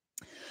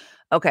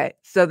 Okay,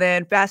 so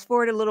then fast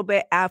forward a little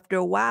bit, after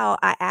a while,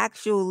 I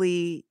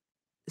actually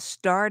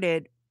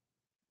started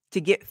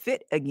to get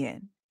fit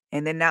again,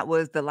 and then that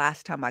was the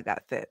last time I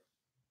got fit.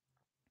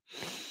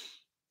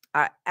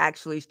 I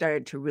actually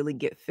started to really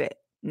get fit.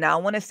 Now,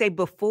 I wanna say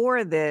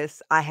before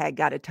this, I had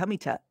got a tummy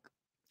tuck,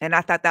 and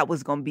I thought that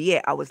was gonna be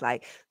it. I was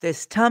like,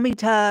 "This tummy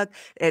tuck,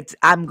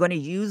 I'm gonna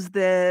use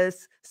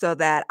this so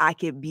that I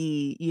could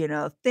be,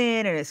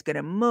 thin, and it's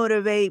gonna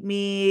motivate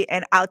me."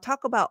 And I'll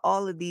talk about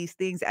all of these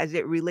things as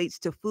it relates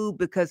to food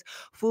because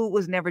food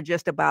was never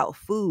just about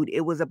food.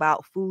 It was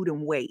about food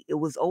and weight. It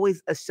was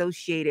always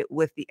associated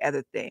with the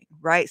other thing,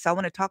 right? So I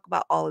wanna talk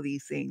about all of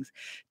these things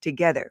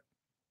together.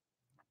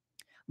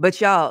 But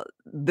y'all,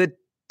 the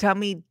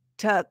tummy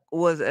tuck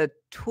was a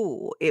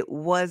tool. It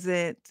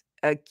wasn't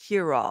a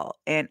cure-all,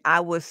 and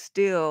I was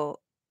still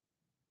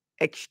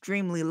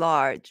extremely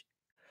large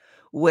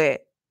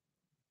with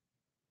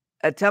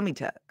a tummy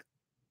tuck.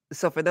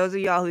 So for those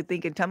of y'all who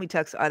thinking tummy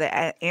tucks are the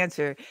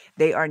answer,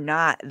 they are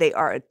not. They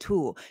are a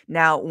tool.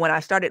 Now, when I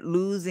started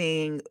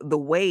losing the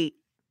weight,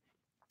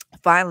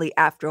 finally,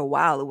 after a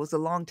while, it was a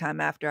long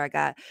time after I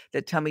got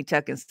the tummy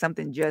tuck and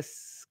something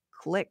just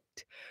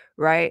clicked,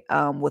 right?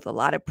 With a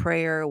lot of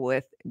prayer,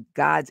 with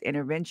God's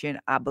intervention,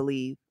 I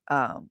believe,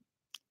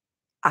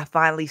 I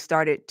finally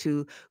started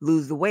to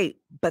lose the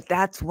weight. But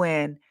that's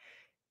when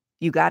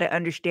you got to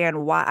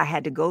understand why I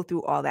had to go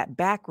through all that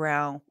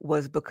background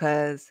was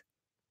because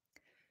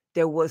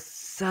there was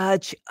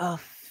such a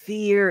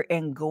fear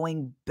in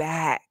going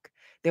back.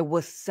 There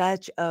was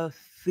such a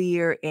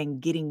fear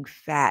in getting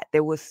fat.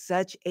 There was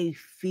such a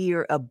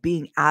fear of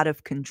being out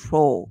of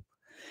control.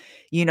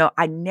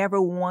 I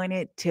never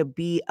wanted to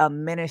be a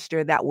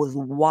minister that was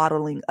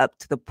waddling up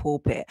to the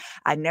pulpit.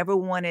 I never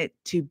wanted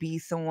to be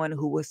someone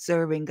who was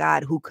serving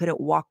God who couldn't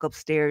walk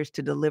upstairs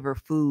to deliver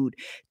food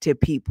to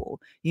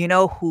people,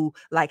 who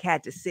like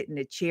had to sit in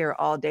a chair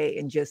all day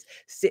and just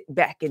sit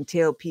back and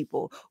tell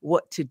people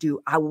what to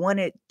do. I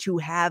wanted to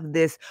have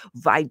this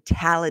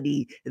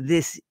vitality,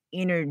 this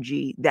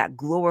energy that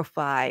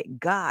glorified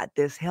God,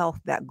 this health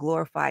that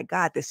glorified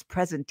God, this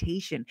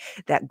presentation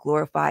that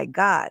glorified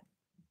God.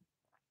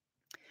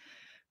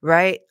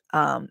 Right?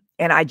 And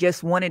I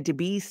just wanted to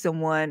be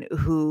someone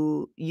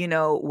who,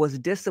 was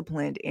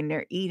disciplined in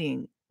their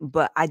eating,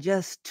 but I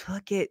just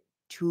took it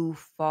too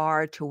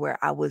far to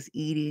where I was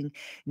eating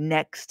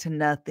next to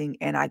nothing.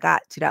 And I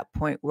got to that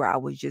point where I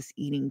was just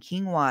eating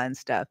quinoa and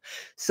stuff.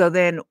 So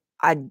then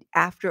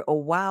after a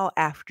while,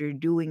 after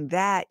doing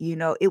that,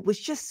 it was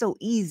just so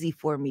easy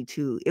for me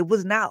to. It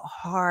was not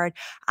hard.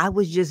 I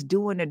was just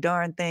doing the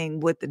darn thing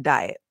with the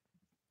diet.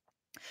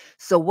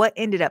 So what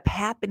ended up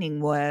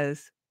happening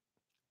was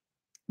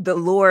the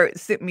Lord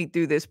sent me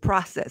through this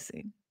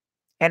processing,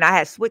 and I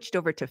had switched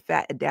over to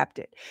fat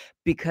adapted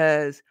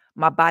because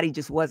my body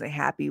just wasn't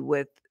happy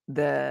with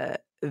the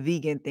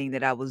vegan thing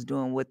that I was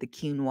doing with the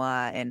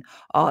quinoa and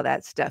all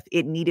that stuff.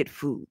 It needed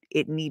food.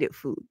 It needed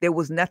food. There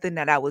was nothing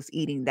that I was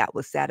eating that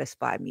would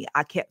satisfy me.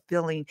 I kept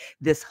feeling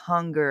this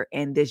hunger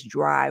and this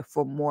drive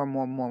for more,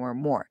 more, more, more,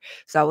 more.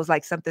 So I was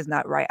like, something's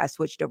not right. I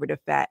switched over to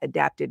fat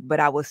adapted,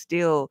 but I was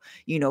still,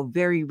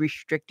 very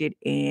restricted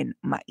in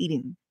my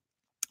eating.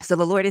 So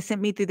the Lord has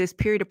sent me through this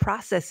period of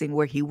processing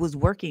where he was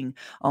working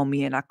on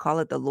me, and I call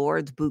it the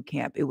Lord's boot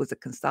camp. It was a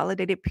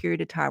consolidated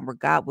period of time where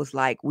God was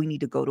like, we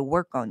need to go to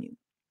work on you.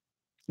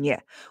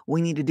 Yeah,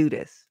 we need to do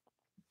this.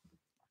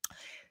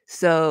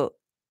 So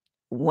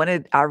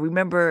I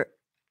remember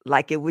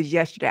like it was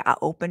yesterday, I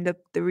opened up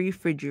the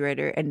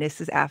refrigerator, and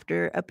this is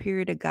after a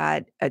period of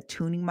God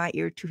attuning my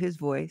ear to his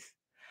voice.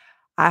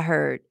 I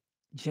heard,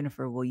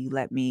 Jennifer, will you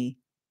let me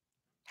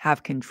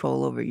have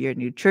control over your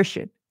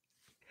nutrition?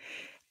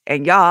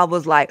 And y'all, I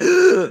was like,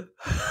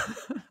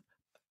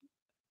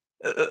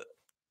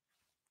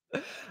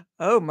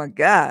 oh my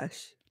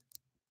gosh.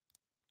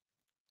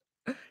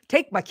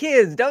 Take my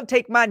kids, don't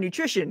take my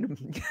nutrition.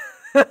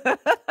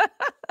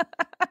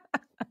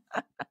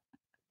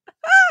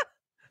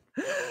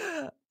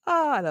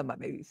 Oh, I love my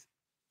babies.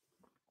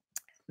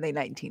 They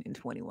 19 and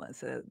 21,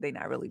 so they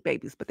not really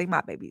babies, but they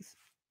my babies.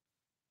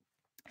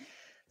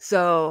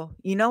 So,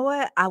 you know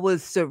what? I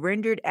was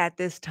surrendered at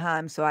this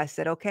time, so I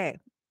said, "Okay,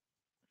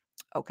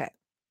 okay."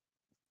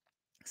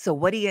 So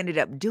what he ended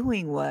up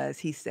doing was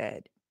he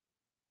said,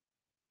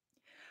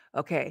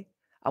 "Okay,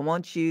 I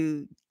want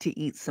you to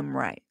eat some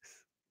rice."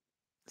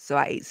 So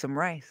I ate some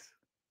rice.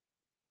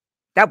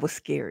 That was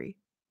scary.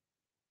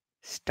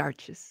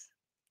 Starches.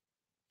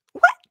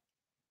 What?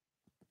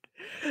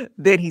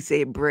 Then he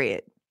said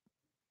bread.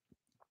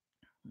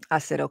 I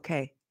said,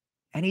 "Okay."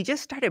 And he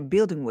just started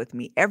building with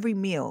me every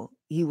meal.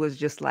 he was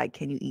just like,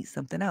 "Can you eat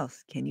something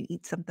else? Can you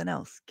eat something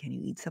else? Can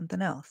you eat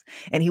something else?"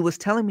 And he was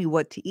telling me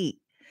what to eat.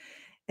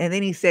 And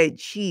then he said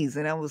cheese,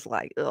 and I was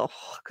like, "Ugh,"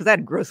 because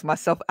I'd grossed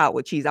myself out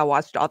with cheese. I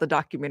watched all the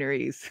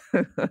documentaries.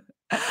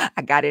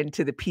 I got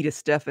into the pita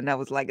stuff, and I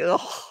was like,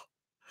 "Ugh,"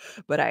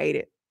 but I ate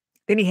it.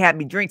 Then he had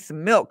me drink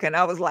some milk, and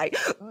I was like,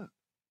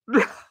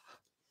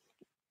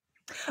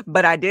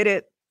 but I did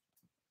it.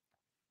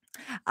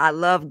 I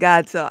love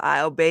God, so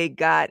I obeyed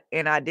God,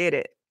 and I did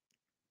it.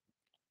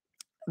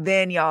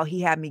 Then, y'all,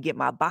 he had me get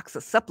my box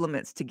of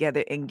supplements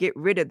together and get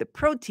rid of the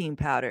protein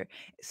powder.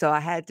 So I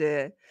had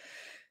to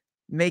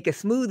make a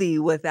smoothie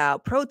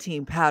without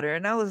protein powder,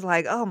 and I was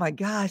like, "Oh my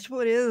gosh,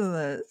 what is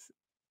this?"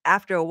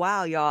 After a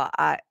while, y'all,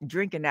 I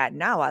drinking that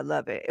now, I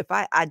love it. If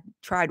I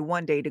tried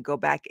one day to go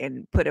back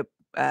and put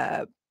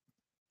a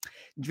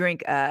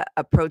drink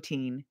a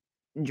protein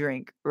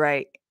drink,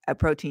 right? A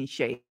protein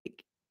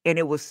shake, and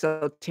it was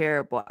so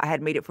terrible. I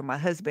had made it for my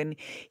husband.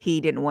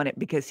 He didn't want it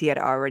because he had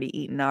already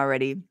eaten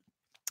already.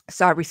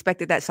 So I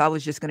respected that, so I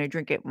was just gonna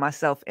drink it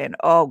myself, and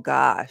oh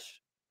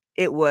gosh,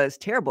 it was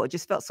terrible. It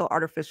just felt so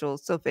artificial,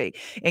 so fake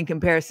in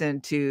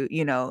comparison to,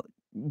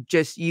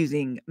 just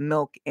using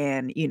milk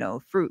and,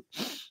 fruit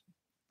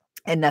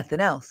and nothing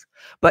else.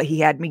 But he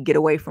had me get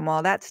away from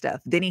all that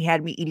stuff. Then he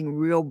had me eating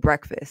real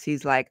breakfast.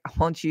 He's like, "I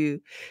want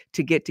you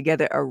to get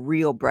together a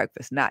real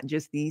breakfast, not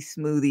just these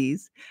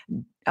smoothies.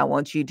 I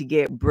want you to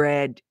get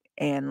bread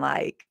and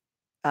like,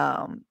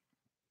 um,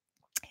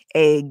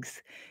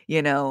 eggs,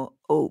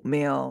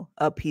 oatmeal,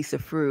 a piece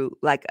of fruit,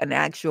 like an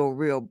actual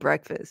real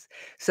breakfast."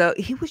 So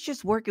he was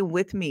just working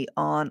with me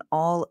on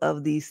all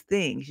of these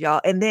things,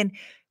 y'all. And then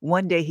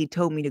one day he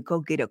told me to go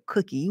get a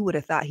cookie. You would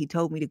have thought he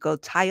told me to go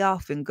tie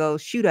off and go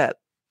shoot up.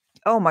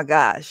 Oh my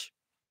gosh.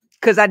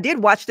 Because I did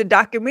watch the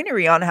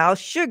documentary on how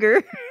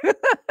sugar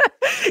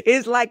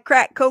is like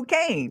crack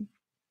cocaine.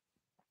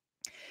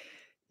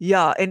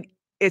 Yeah, and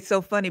it's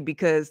so funny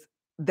because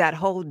that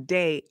whole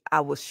day I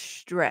was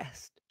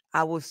stressed.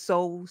 I was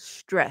so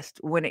stressed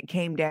when it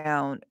came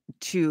down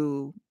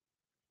to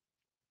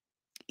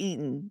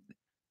eating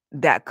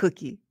that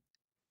cookie.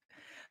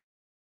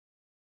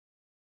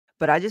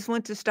 But I just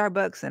went to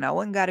Starbucks and I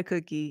went and got a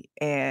cookie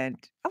and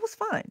I was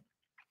fine.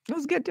 It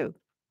was good too.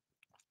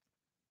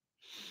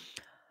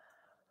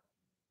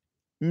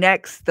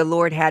 Next, the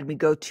Lord had me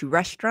go to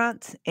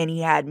restaurants and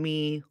he had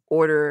me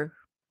order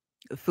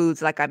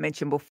foods like I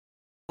mentioned before,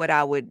 what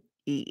I would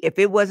eat. If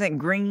it wasn't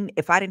green,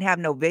 if I didn't have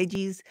no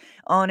veggies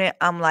on it,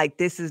 I'm like,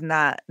 this is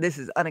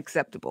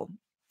unacceptable.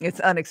 It's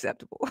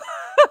unacceptable.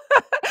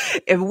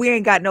 If we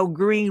ain't got no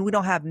green, we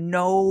don't have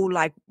no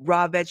like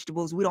raw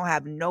vegetables. We don't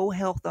have no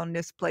health on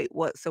this plate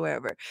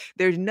whatsoever.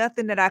 There's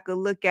nothing that I could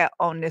look at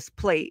on this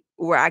plate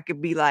where I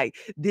could be like,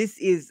 this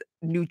is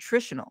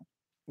nutritional.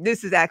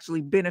 This is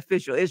actually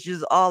beneficial. It's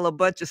just all a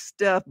bunch of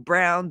stuff,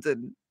 browns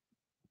and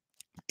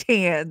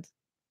tans,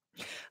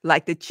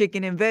 like the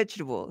chicken and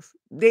vegetables.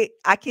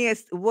 I can't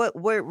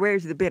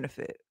where's the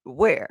benefit?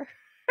 Where?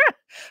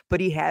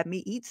 But he had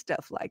me eat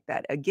stuff like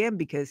that again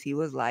because he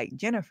was like,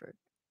 "Jennifer,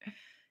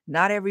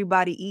 not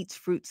everybody eats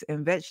fruits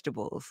and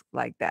vegetables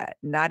like that.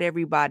 Not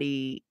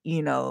everybody,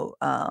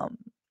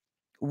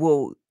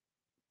 will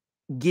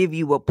give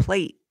you a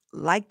plate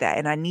like that.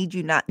 And I need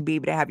you not to be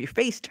able to have your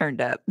face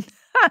turned up."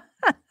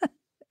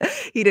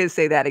 He didn't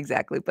say that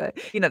exactly, but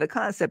the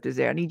concept is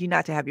there. I need you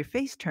not to have your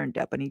face turned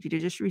up. I need you to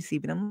just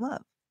receive it in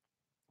love.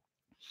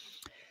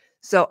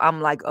 So I'm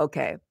like,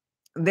 okay.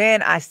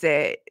 Then I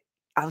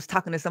was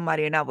talking to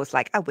somebody and I was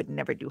like, I would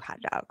never do hot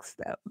dogs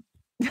though.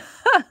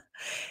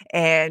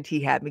 And he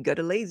had me go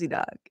to Lazy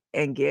Dog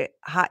and get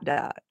hot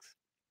dogs.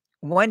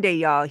 One day,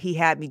 y'all, he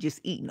had me just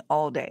eating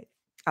all day.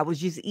 I was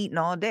just eating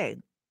all day.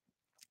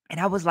 And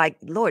I was like,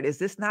 "Lord, is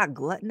this not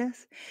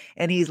gluttonous?"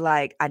 And he's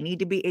like, "I need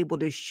to be able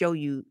to show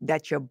you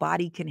that your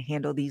body can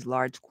handle these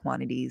large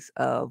quantities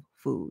of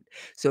food.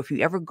 So if you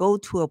ever go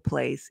to a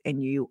place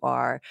and you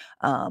are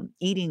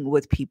eating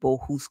with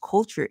people whose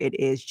culture it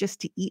is just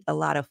to eat a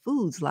lot of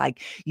foods,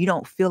 like you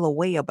don't feel a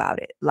way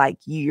about it, like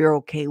you're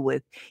okay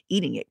with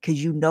eating it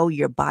because you know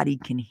your body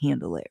can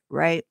handle it,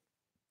 right?"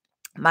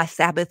 My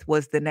Sabbath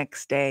was the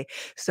next day,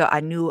 so I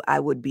knew I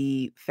would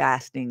be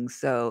fasting,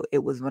 so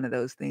it was one of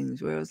those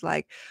things where it was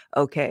like,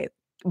 "Okay."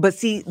 But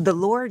see, the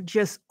Lord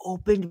just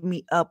opened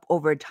me up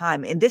over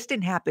time, and this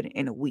didn't happen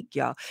in a week,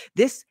 y'all.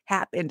 This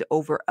happened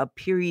over a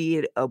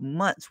period of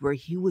months where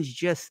he was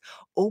just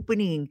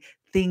opening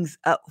things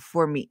up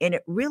for me, and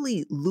it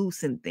really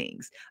loosened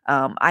things.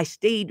 I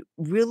stayed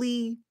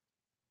really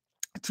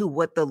to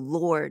what the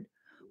Lord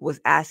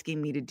was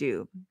asking me to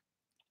do,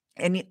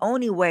 and the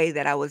only way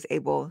that I was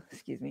able,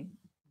 excuse me,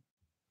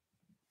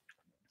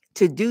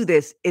 to do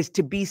this is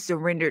to be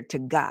surrendered to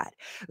God.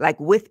 Like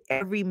with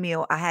every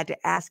meal, I had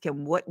to ask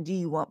him, "What do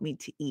you want me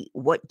to eat?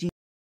 What do you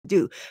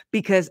do?"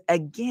 Because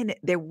again,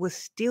 there was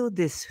still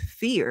this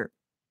fear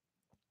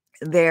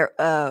there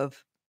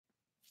of,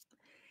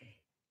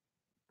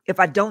 if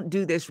I don't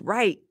do this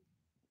right,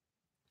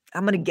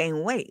 I'm going to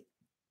gain weight.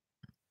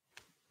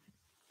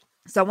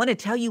 So I want to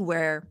tell you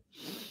where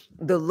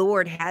the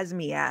Lord has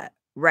me at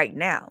right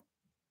now.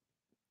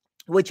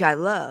 which I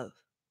love.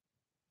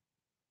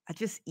 I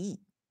just eat.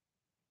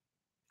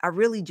 I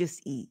really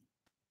just eat.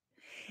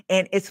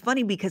 And it's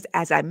funny because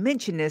as I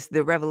mentioned this,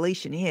 the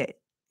revelation hit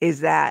is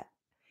that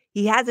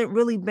he hasn't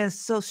really been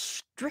so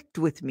strict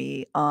with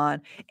me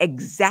on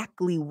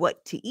exactly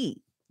what to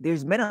eat.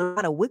 There's been a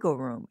lot of wiggle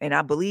room. And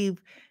I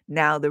believe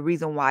now the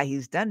reason why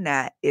he's done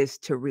that is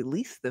to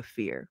release the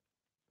fear.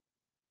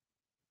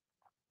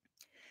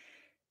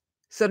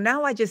 So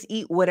now I just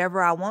eat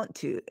whatever I want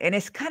to. And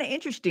it's kind of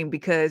interesting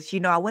because,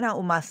 I went out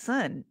with my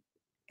son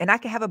and I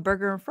could have a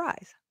burger and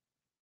fries.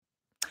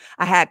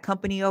 I had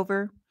company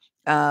over.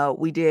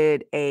 We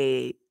did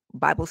a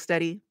Bible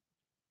study.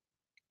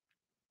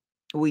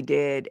 We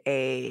did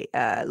a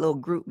little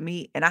group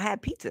meet and I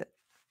had pizza.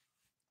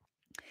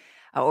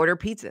 I ordered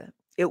pizza.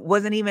 It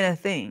wasn't even a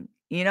thing.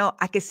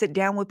 I could sit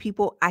down with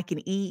people, I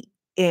can eat,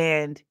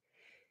 and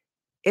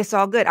it's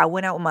all good. I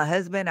went out with my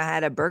husband. I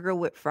had a burger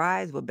with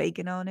fries with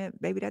bacon on it.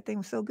 Baby, that thing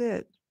was so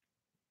good.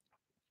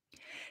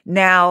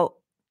 Now,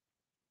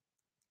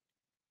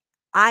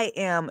 I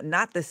am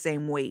not the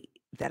same weight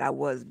that I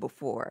was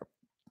before.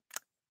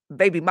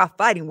 Baby, my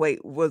fighting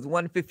weight was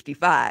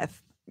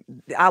 155.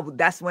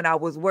 That's when I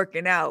was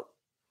working out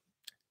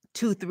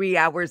 2-3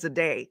 hours a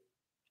day.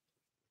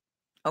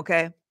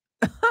 Okay.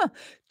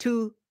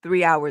 2-3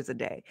 hours a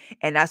day.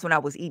 And that's when I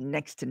was eating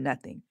next to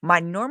nothing. My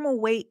normal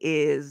weight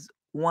is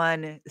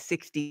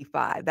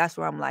 165. That's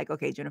where I'm like,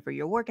 okay, Jennifer,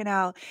 you're working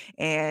out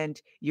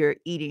and you're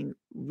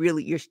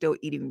still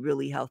eating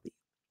really healthy.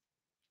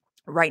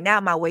 Right now,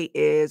 my weight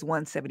is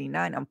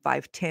 179. I'm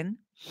 5'10.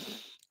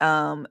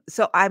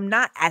 So I'm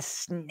not as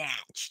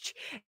snatched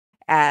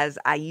as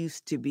I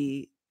used to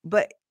be,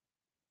 but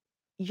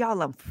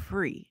y'all, I'm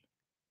free.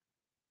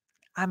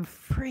 I'm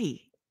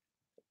free.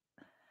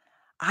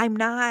 I'm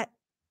not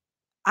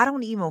I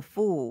don't even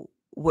fool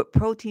with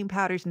protein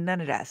powders,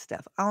 none of that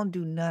stuff. I don't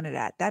do none of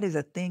that. That is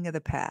a thing of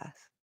the past.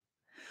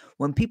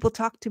 When people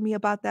talk to me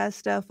about that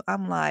stuff,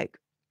 I'm like,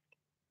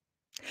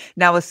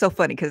 now it's so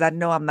funny because I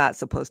know I'm not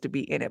supposed to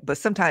be in it, but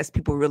sometimes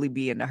people really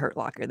be in the hurt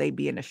locker. They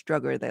be in the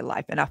struggle of their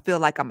life. And I feel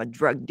like I'm a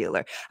drug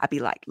dealer. I'd be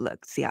like,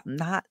 look, see, I'm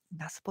not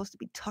supposed to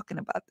be talking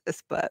about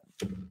this, but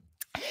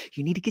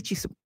you need to get you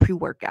some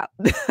pre-workout.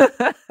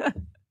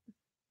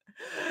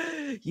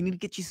 You need to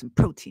get you some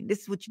protein.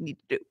 This is what you need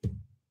to do.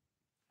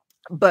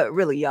 But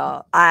really,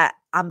 y'all,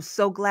 I'm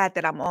so glad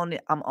that I'm on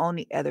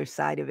the other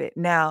side of it.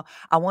 Now,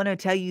 I want to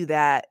tell you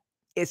that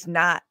it's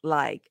not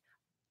like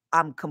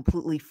I'm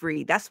completely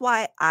free. That's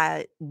why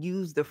I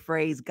use the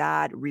phrase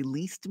God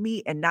released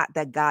me and not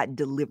that God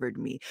delivered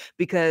me,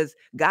 because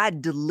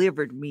God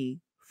delivered me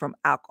from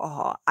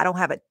alcohol. I don't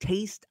have a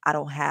taste. I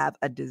don't have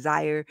a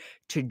desire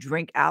to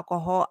drink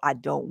alcohol. I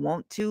don't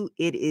want to.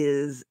 It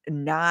is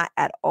not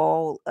at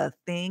all a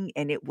thing.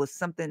 And it was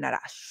something that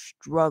I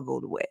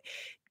struggled with.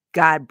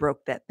 God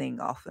broke that thing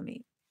off of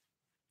me.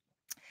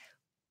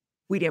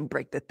 We didn't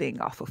break the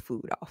thing off of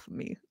food off of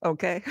me,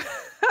 okay?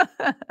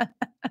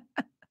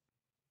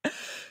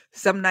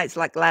 Some nights,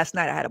 like last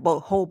night, I had a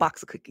whole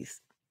box of cookies.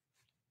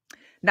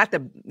 Not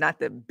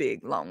the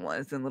big long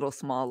ones and little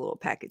small little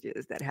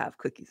packages that have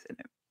cookies in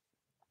it.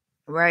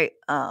 Right?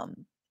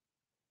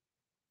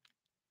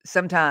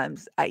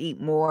 Sometimes I eat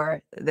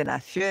more than I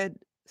should.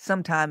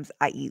 Sometimes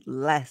I eat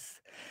less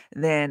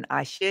than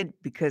I should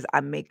because I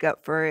make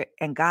up for it.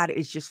 And God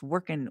is just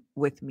working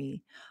with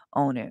me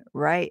on it,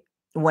 right?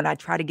 When I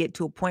try to get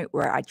to a point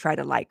where I try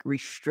to like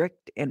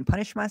restrict and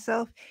punish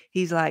myself,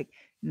 He's like,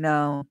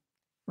 no,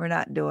 we're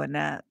not doing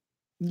that.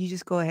 You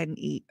just go ahead and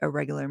eat a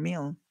regular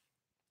meal.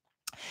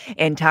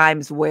 And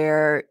times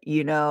where,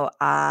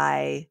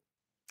 I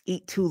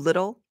eat too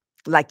little.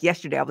 Like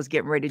yesterday, I was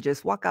getting ready to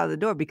just walk out of the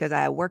door because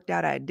I had worked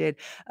out. I did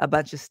a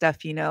bunch of stuff,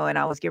 and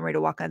I was getting ready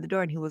to walk out the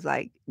door. And he was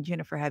like,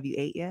 Jennifer, have you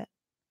ate yet?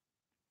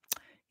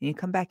 You need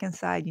to come back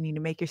inside. You need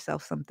to make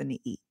yourself something to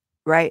eat.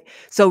 Right.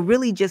 So,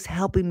 really just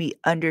helping me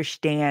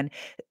understand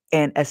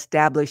and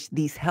establish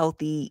these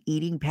healthy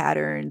eating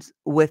patterns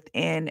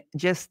within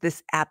just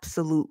this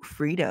absolute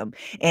freedom.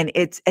 And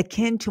it's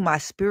akin to my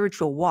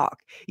spiritual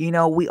walk.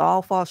 We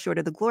all fall short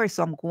of the glory.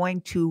 So I'm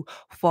going to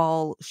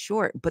fall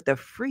short, but the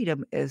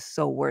freedom is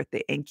so worth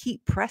it, and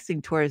keep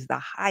pressing towards the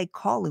high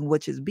calling,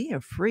 which is being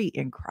free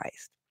in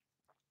Christ.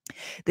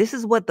 This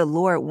is what the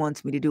Lord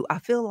wants me to do. I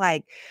feel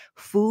like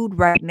food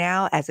right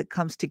now, as it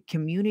comes to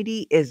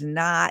community, is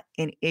not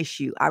an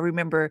issue. I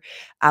remember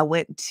I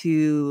went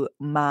to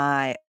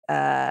my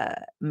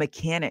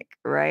mechanic,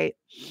 right?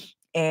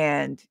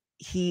 And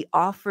he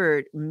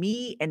offered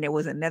me, and there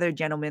was another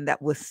gentleman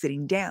that was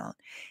sitting down.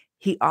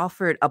 He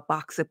offered a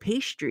box of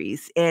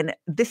pastries. And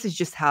this is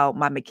just how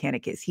my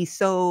mechanic is. He's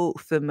so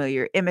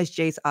familiar.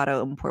 MSJ's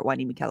Auto in Port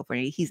Hueneme,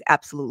 California. He's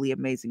absolutely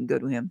amazing. Go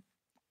to him.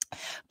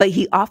 But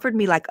he offered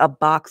me like a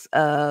box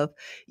of,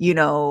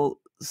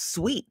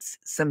 sweets,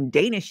 some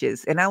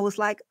danishes. And I was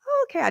like,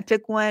 okay. I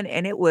took one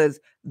and it was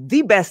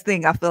the best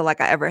thing I feel like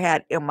I ever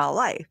had in my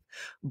life.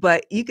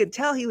 But you could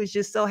tell he was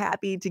just so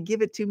happy to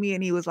give it to me.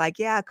 And he was like,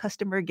 yeah, a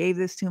customer gave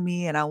this to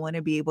me and I want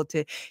to be able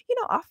to,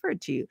 offer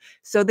it to you.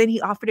 So then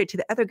he offered it to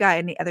the other guy,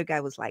 and the other guy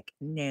was like,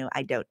 no,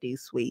 I don't do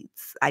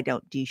sweets. I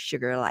don't do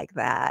sugar like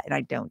that. And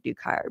I don't do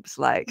carbs.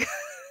 Like,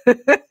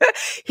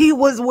 he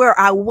was where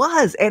I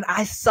was, and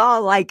I saw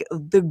like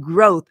the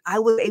growth. I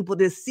was able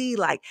to see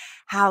like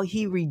how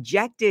he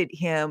rejected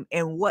him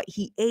and what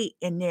he ate.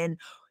 And then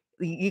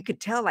you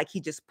could tell like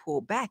he just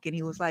pulled back and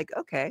he was like,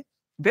 okay,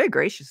 very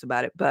gracious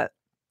about it. But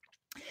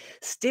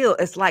still,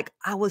 it's like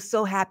I was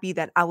so happy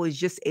that I was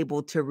just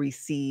able to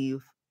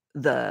receive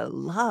the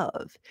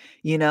love,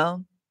 you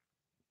know?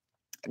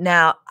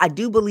 Now, I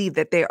do believe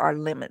that there are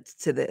limits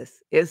to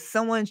this. If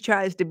someone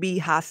tries to be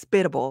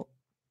hospitable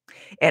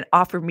and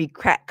offer me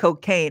crack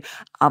cocaine,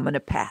 I'm gonna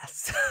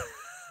pass.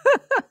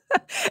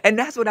 And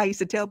that's what I used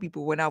to tell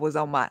people when I was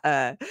on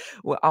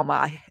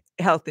my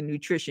health and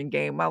nutrition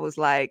game. I was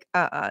like,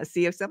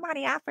 see, if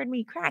somebody offered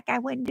me crack, I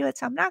wouldn't do it.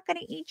 So I'm not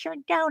gonna eat your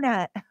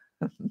donut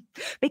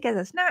because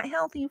it's not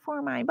healthy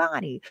for my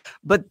body.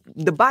 But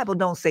the Bible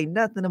don't say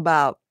nothing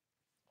about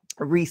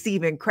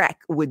receiving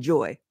crack with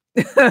joy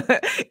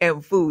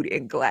and food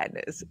and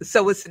gladness.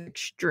 So it's an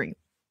extreme,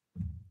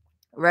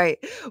 right,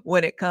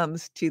 when it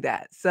comes to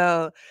that.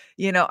 So,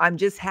 I'm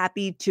just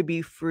happy to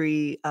be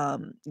free.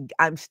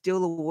 I'm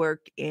still a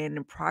work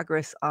in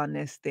progress on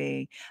this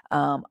thing.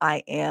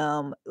 I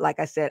am, like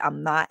I said,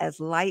 I'm not as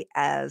light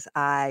as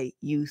I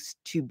used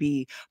to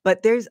be,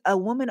 but there's a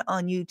woman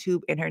on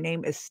YouTube and her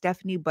name is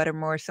Stephanie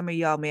Buttermore. Some of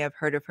y'all may have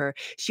heard of her.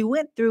 She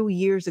went through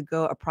years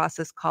ago a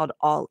process called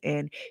All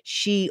In.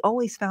 She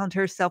always found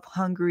herself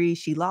hungry.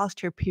 She lost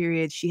her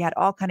period. She had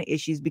all kind of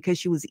issues because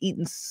she was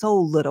eating so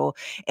little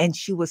and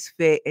she was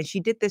fit, and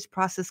she did this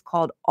process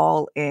called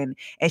All In,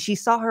 and she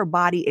saw her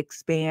body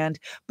expand,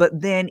 but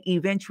then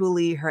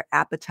eventually her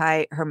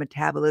appetite, her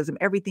metabolism,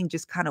 everything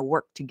just kind of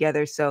worked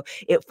together. So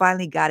it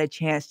finally got a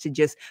chance to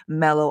just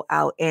mellow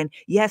out. And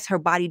yes, her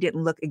body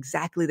didn't look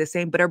exactly the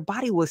same, but her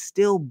body was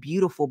still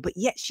beautiful. But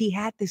yet she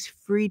had this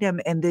freedom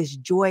and this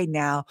joy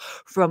now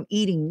from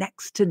eating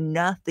next to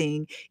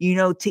nothing,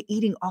 to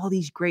eating all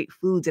these great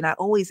foods. And I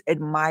always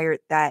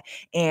admired that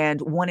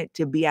and wanted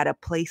to be at a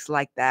place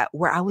like that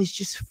where I was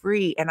just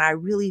free. And I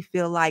really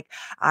feel like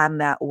I'm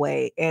that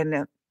way.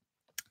 And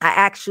I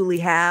actually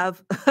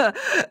have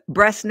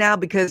breasts now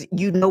because,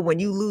 when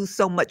you lose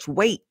so much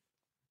weight,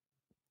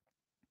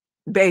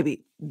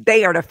 baby,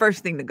 they are the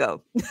first thing to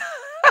go.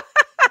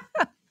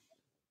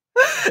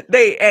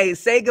 Hey,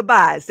 say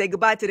goodbye. Say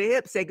goodbye to the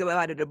hips, say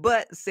goodbye to the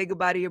butt, say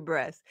goodbye to your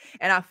breasts.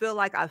 And I feel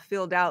like I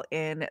filled out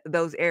in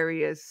those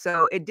areas.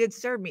 So it did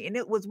serve me. And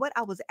it was what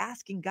I was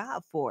asking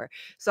God for.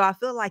 So I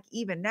feel like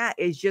even that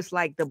is just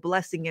like the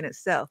blessing in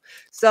itself.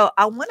 So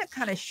I want to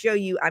kind of show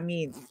you,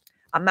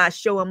 I'm not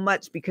showing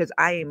much because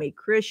I am a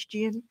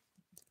Christian.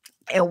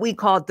 And we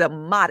call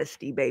them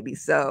modesty, baby.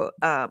 So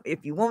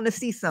if you want to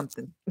see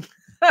something,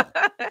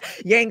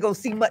 you ain't gonna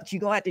see much. You're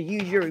gonna have to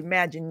use your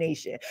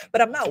imagination.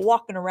 But I'm not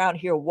walking around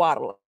here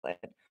waddling,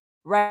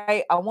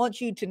 right? I want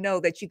you to know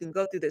that you can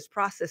go through this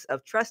process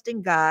of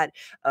trusting God,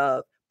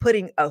 of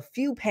putting a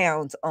few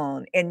pounds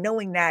on and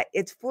knowing that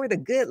it's for the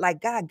good,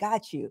 like God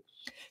got you.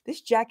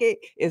 This jacket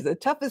is the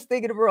toughest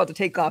thing in the world to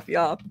take off,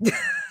 y'all. I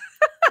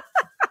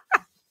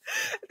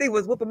think it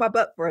was whooping my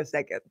butt for a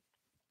second.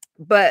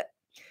 But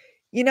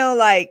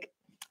like,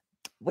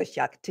 wish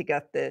y'all could take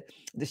off the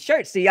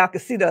shirt so y'all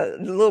could see the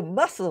little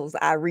muscles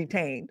I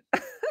retained.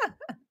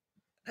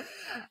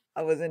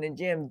 I was in the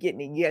gym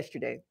getting it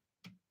yesterday.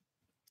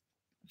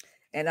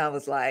 And I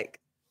was like,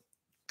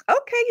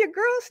 okay, your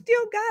girl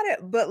still got it.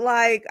 But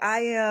like, I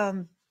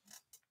am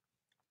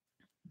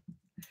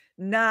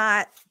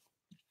not,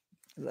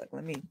 look,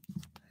 let me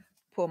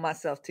pull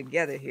myself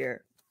together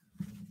here.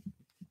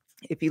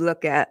 If you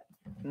look at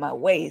my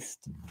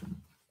waist,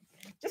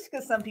 just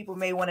because some people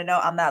may want to know,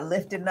 I'm not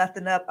lifting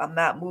nothing up. I'm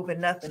not moving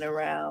nothing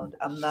around.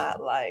 I'm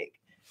not like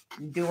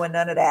doing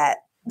none of that.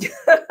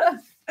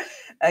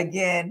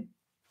 Again,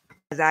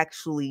 has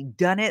actually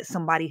done it.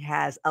 Somebody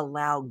has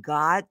allowed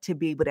God to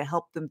be able to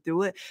help them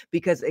through it.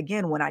 Because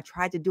again, when I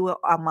tried to do it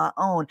on my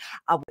own,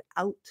 I was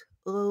out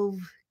of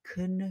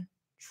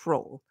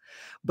control.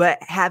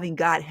 But having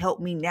God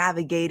help me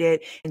navigate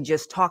it and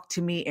just talk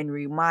to me and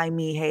remind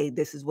me, hey,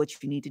 this is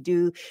what you need to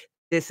do.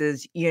 This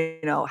is,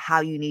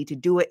 how you need to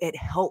do it. It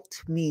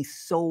helped me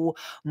so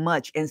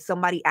much. And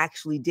somebody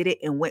actually did it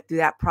and went through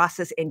that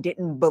process and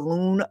didn't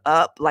balloon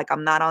up. Like,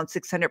 I'm not on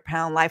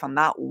 600-pound life. I'm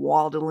not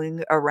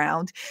waddling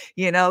around.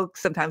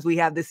 Sometimes we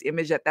have this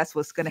image that that's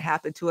what's going to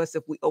happen to us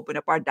if we open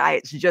up our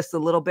diets just a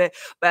little bit.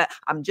 But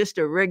I'm just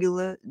a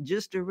regular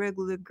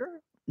girl.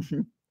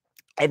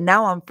 And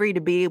now I'm free to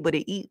be able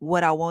to eat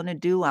what I want to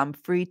do. I'm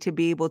free to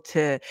be able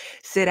to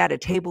sit at a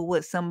table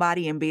with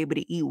somebody and be able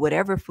to eat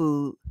whatever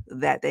food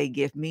that they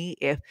give me.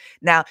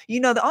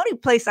 The only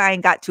place I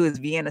ain't got to is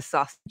Vienna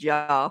sausage,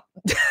 y'all.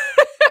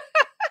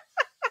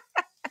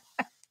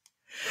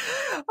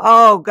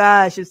 Oh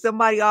gosh, if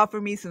somebody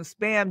offered me some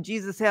Spam,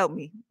 Jesus help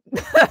me.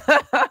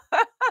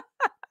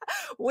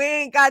 We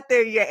ain't got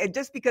there yet. And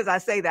just because I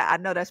say that, I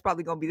know that's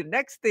probably gonna be the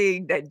next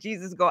thing that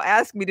Jesus gonna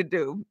ask me to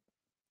do.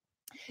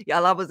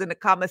 Y'all, I was in the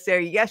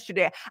commissary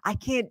yesterday. I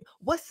can't,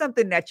 what's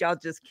something that y'all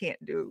just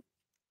can't do?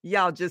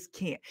 Y'all just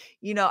can't.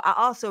 I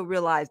also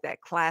realized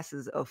that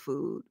classes of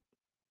food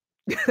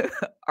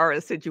are a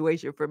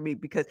situation for me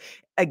because,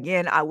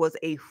 again, I was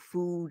a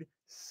food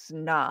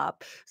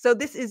snob. So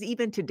this is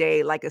even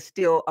today like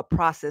still a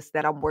process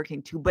that I'm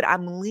working to, but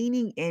I'm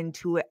leaning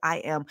into it. I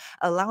am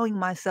allowing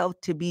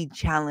myself to be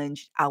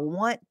challenged. I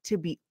want to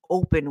be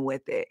open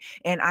with it.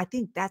 And I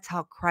think that's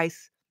how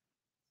Christ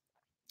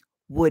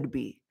would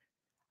be.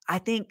 I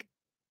think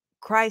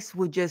Christ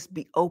would just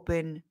be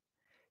open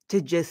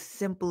to just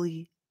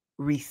simply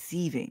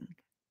receiving,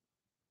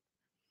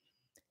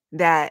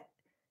 that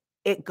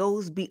it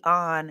goes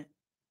beyond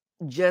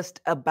just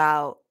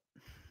about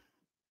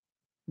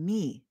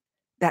me,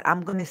 that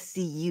I'm going to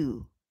see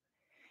you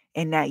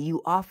and that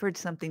you offered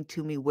something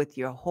to me with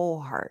your whole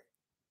heart.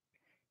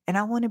 And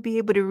I want to be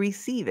able to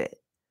receive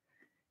it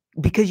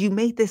because you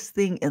made this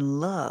thing in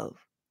love.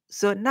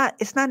 So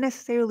it's not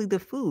necessarily the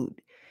food.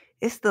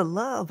 It's the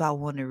love I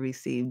want to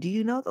receive. Do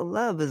you know the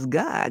love is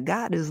God?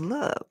 God is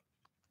love.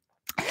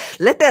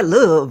 Let that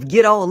love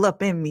get all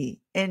up in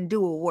me and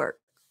do a work.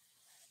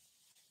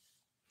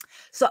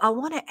 So I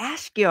want to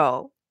ask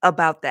y'all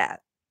about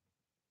that.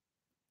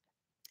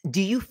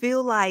 Do you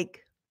feel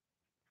like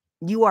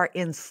you are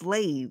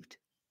enslaved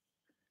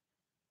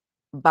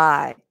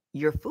by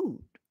your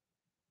food?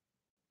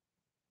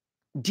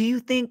 Do you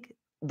think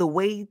the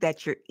way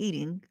that you're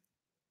eating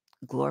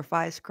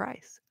glorifies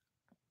Christ?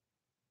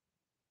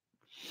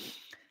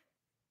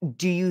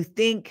 Do you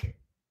think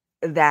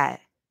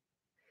that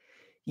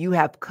you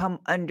have come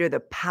under the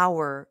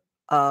power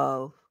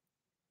of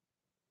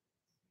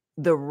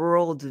the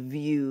world's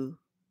view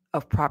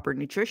of proper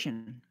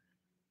nutrition?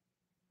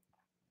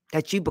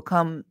 That you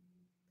become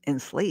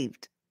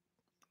enslaved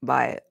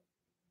by it?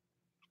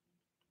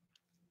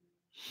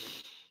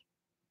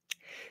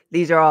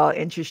 These are all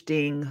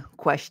interesting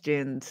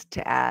questions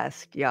to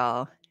ask,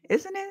 y'all,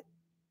 isn't it?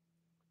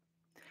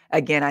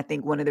 Again, I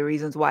think one of the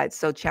reasons why it's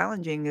so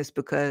challenging is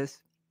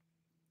because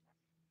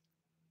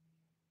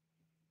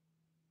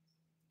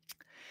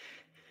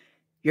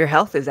your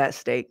health is at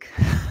stake.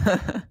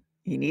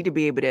 You need to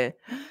be able to,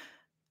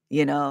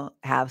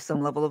 have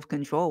some level of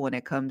control when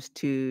it comes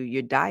to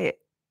your diet.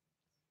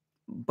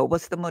 But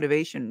what's the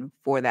motivation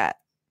for that?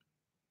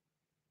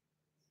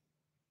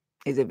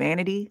 Is it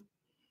vanity?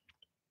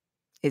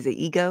 Is it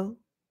ego?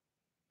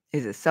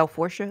 Is it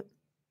self-worship?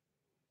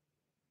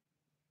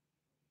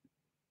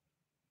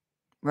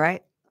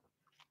 Right?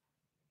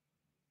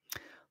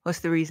 What's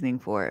the reasoning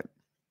for it?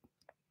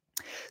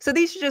 So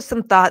these are just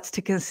some thoughts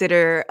to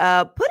consider.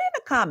 Put in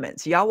the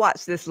comments. Y'all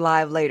watch this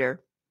live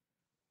later.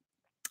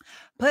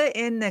 Put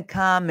in the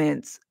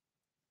comments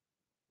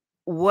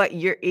what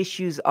your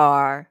issues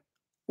are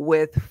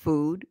with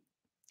food,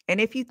 and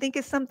if you think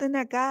it's something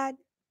that God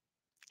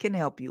can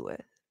help you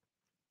with.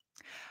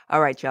 All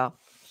right, y'all.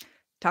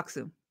 Talk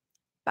soon.